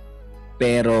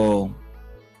 Pero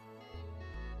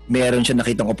meron siya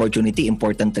nakitang opportunity,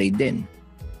 important trade din.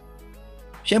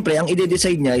 Siyempre, ang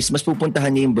i-decide niya is mas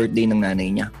pupuntahan niya yung birthday ng nanay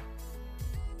niya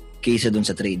kaysa dun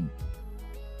sa trade.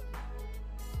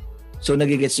 So,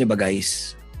 nagigets niyo ba,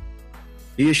 guys?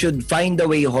 You should find a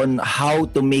way on how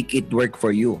to make it work for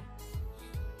you.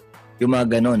 Yung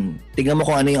mga ganon. Tingnan mo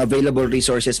kung ano yung available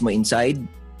resources mo inside,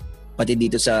 pati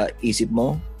dito sa isip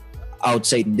mo,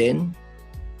 outside din,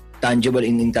 tangible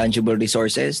and intangible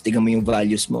resources, tingnan mo yung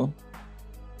values mo,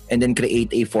 and then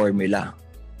create a formula.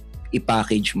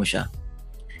 I-package mo siya.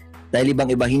 Dahil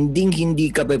ibang-iba, hindi mo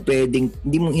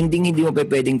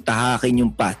pwedeng tahakin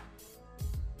yung path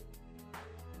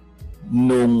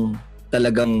nung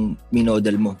talagang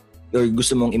minodel mo or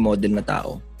gusto mong i-model na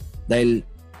tao. Dahil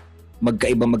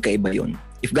magkaiba yun.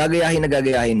 If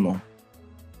gagayahin mo,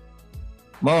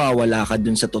 mawawala ka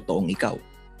dun sa totoong ikaw.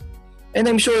 And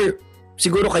I'm sure,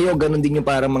 siguro kayo, ganun din yung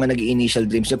parang mga nag-initial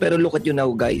dreams nyo. Pero look at you now,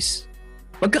 guys.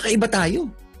 Magkakaiba tayo.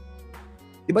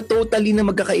 Diba totally na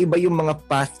magkakaiba yung mga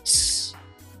paths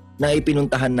na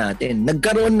ipinuntahan natin.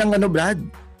 Nagkaroon ng Brad?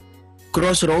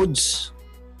 Crossroads.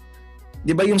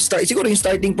 Diba yung siguro yung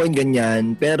starting point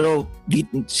ganyan, pero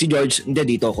si George,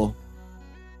 hindi, dito ako.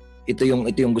 Ito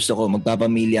yung gusto ko,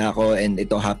 magpapamilya ako and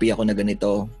ito, happy ako na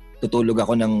ganito. Tutulog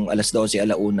ako ng alas 12,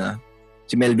 alauna.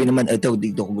 Si Melvin naman, ito,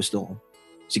 dito ko gusto ko.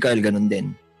 Si Carl, ganun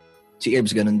din. Si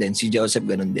Ebbs, ganun din. Si Joseph,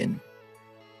 ganun din.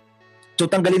 So,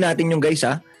 tanggalin natin yung guys,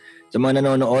 ha? Sa mga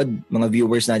nanonood, mga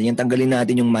viewers natin, tanggalin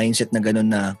natin yung mindset na ganun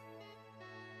na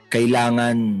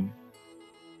kailangan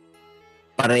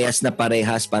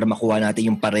parehas para makuha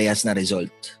natin yung parehas na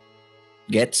result.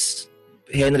 Gets?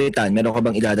 Henry Tan, meron ka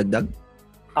bang idadagdag?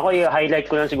 Ako,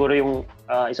 i-highlight ko lang siguro yung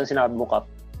isang sinabi mo, Kap.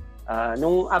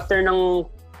 Nung after ng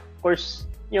course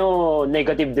nyo,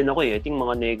 negative din ako eh. I think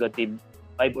mga negative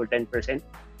 5 or 10%.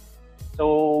 So,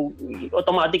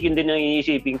 automatic yun din ang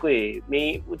iisipin ko eh.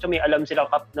 May alam sila,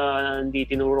 Kap, na hindi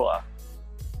tinuro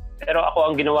Pero ako,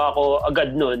 ang ginawa ko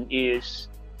agad nun is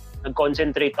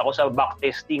nag-concentrate ako sa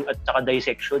backtesting at saka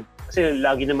dissection. Kasi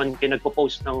lagi naman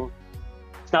pinagpo-post ng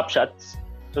snapshots.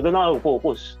 So, doon ako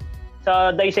focus.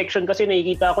 Sa dissection kasi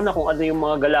nakikita ko na kung ano yung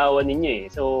mga galawan ninyo eh.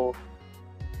 So,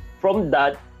 from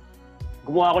that,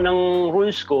 gumawa ako ng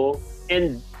rules ko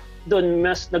and doon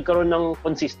mas nagkaroon ng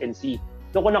consistency.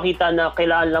 Doon ko nakita na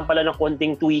kailangan lang pala ng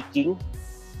konting tweaking.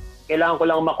 Kailangan ko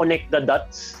lang ma-connect the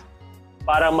dots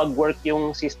para mag-work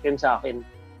yung system sa akin.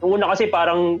 Noong una kasi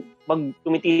parang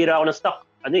tumitira ako ng stock,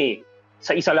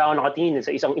 sa isa lang ako nakatingin,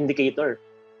 sa isang indicator.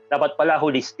 Dapat pala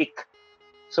holistic.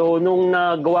 So, nung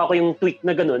nagawa ko yung tweak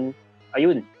na ganun,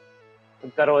 ayun,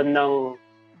 nagkaroon ng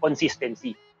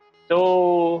consistency.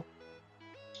 So,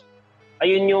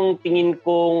 ayun yung tingin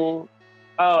kong,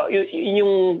 yun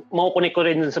yung makukunik ko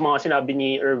rin sa mga sinabi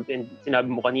ni Irv and sinabi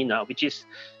mo kanina, which is,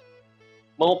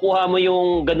 makukuha mo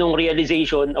yung ganung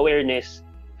realization, awareness,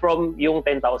 from yung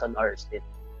 10,000 hours din.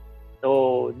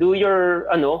 So, do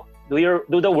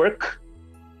the work,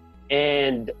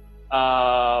 and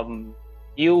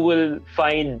you will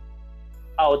find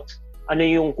out ano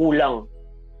yung kulang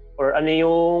or ano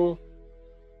yung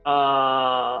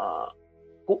ano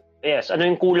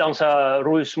yung kulang sa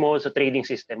rules mo, sa trading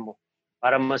system mo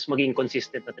para mas maging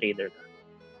consistent na trader ka.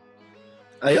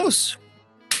 Ayos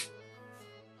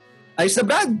na,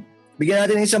 Brad. Bigyan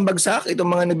natin ng isang bagsak. Itong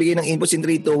mga nagbigay ng inputs in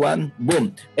 3, 2, 1.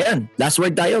 Boom. Ayan. Last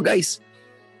word tayo, guys.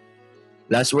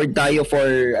 Last word tayo for,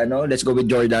 let's go with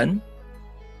Jordan.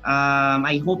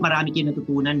 I hope marami kayo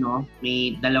natutunan, no?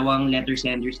 May 2 letter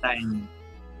senders tayo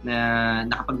na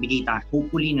nakapagbigay tayo.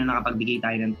 Hopefully, no, nakapagbigay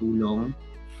tayo ng tulong.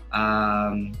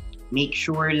 Make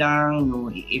sure lang, no,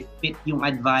 if fit yung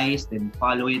advice, then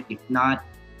follow it. If not,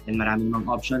 then marami namang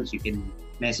options. You can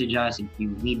message us if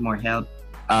you need more help.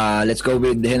 Let's go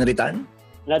with Henry Tan.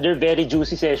 Another very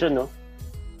juicy session, no?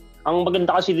 Ang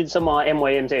maganda kasi dito sa mga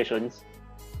MYM sessions,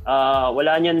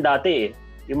 wala niyan dati eh.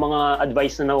 Yung mga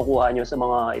advice na nakukuha nyo sa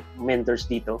mga mentors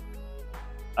dito.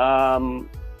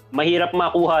 Mahirap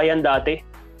makuha yan dati.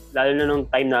 Lalo na nung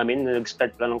time namin, na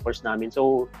nag-start lang ng course namin.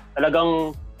 So,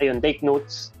 talagang, ayun, take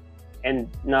notes.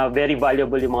 And na very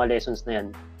valuable yung mga lessons na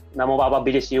yan. Na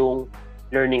mapapabilis yung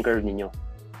learning curve ninyo.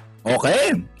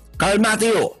 Okay. Carl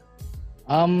Matthew.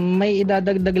 May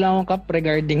idadagdag lang ako, Kap,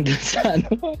 regarding dun sa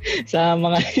sa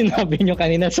mga sinabi nyo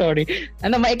kanina, sorry.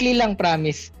 Maikli lang,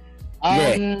 promise.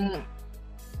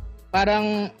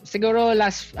 Parang siguro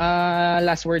last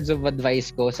words of advice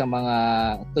ko sa mga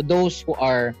to those who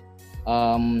are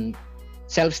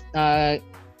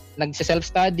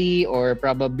nagse-self-study or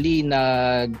probably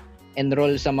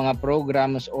nag-enroll sa mga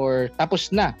programs or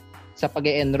tapos na sa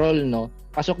pag-e-enroll, no?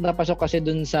 Pasok na pasok kasi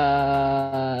dun sa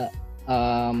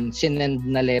sinend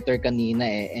na letter kanina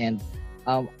eh. And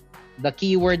the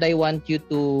key word I want you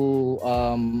to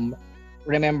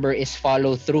remember is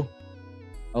follow through.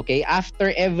 Okay?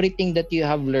 After everything that you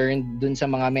have learned dun sa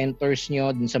mga mentors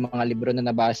nyo, dun sa mga libro na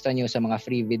nabasa nyo, sa mga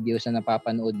free videos na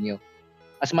napapanood nyo,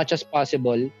 as much as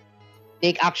possible,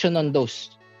 take action on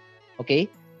those. Okay?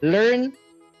 Learn,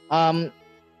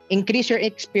 increase your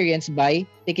experience by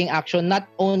taking action not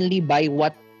only by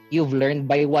what you've learned,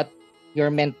 by what your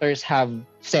mentors have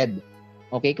said.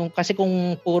 Okay? Kung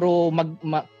puro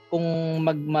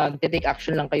mag-take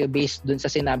action lang kayo based dun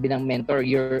sa sinabi ng mentor,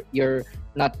 you're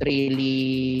not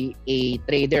really a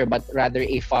trader but rather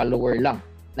a follower lang.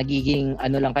 Nagiging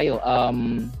lang kayo,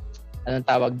 anong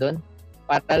tawag doon?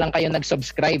 Para lang kayo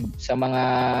nag-subscribe sa mga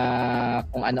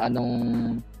kung ano-anong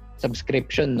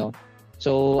subscription, no?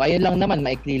 So, ayun lang naman,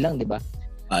 maikli lang, di ba?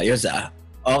 Ayos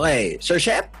Okay, Sir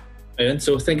Shep? Ayun,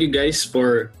 so thank you guys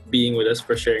for being with us,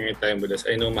 for sharing your time with us.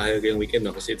 I know mahalaga yung weekend,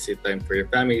 no? Kasi it's a time for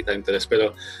your family, time to rest.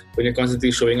 Pero when you're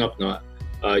constantly showing up, no,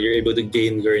 you're able to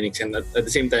gain learnings. And at the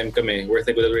same time, kami, we're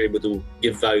thankful that we're able to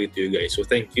give value to you guys. So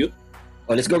thank you.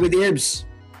 Let's go with the herbs.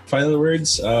 Final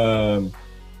words,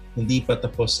 hindi pa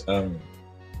tapos ang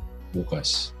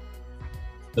bukas.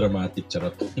 Dramatic,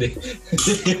 charot.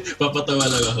 Papatawa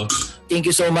lang ako. Thank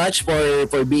you so much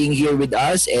for being here with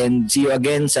us and see you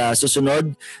again sa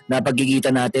susunod na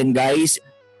pagkikita natin, guys.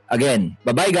 Again,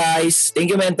 bye-bye guys.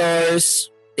 Thank you,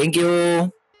 mentors. Thank you.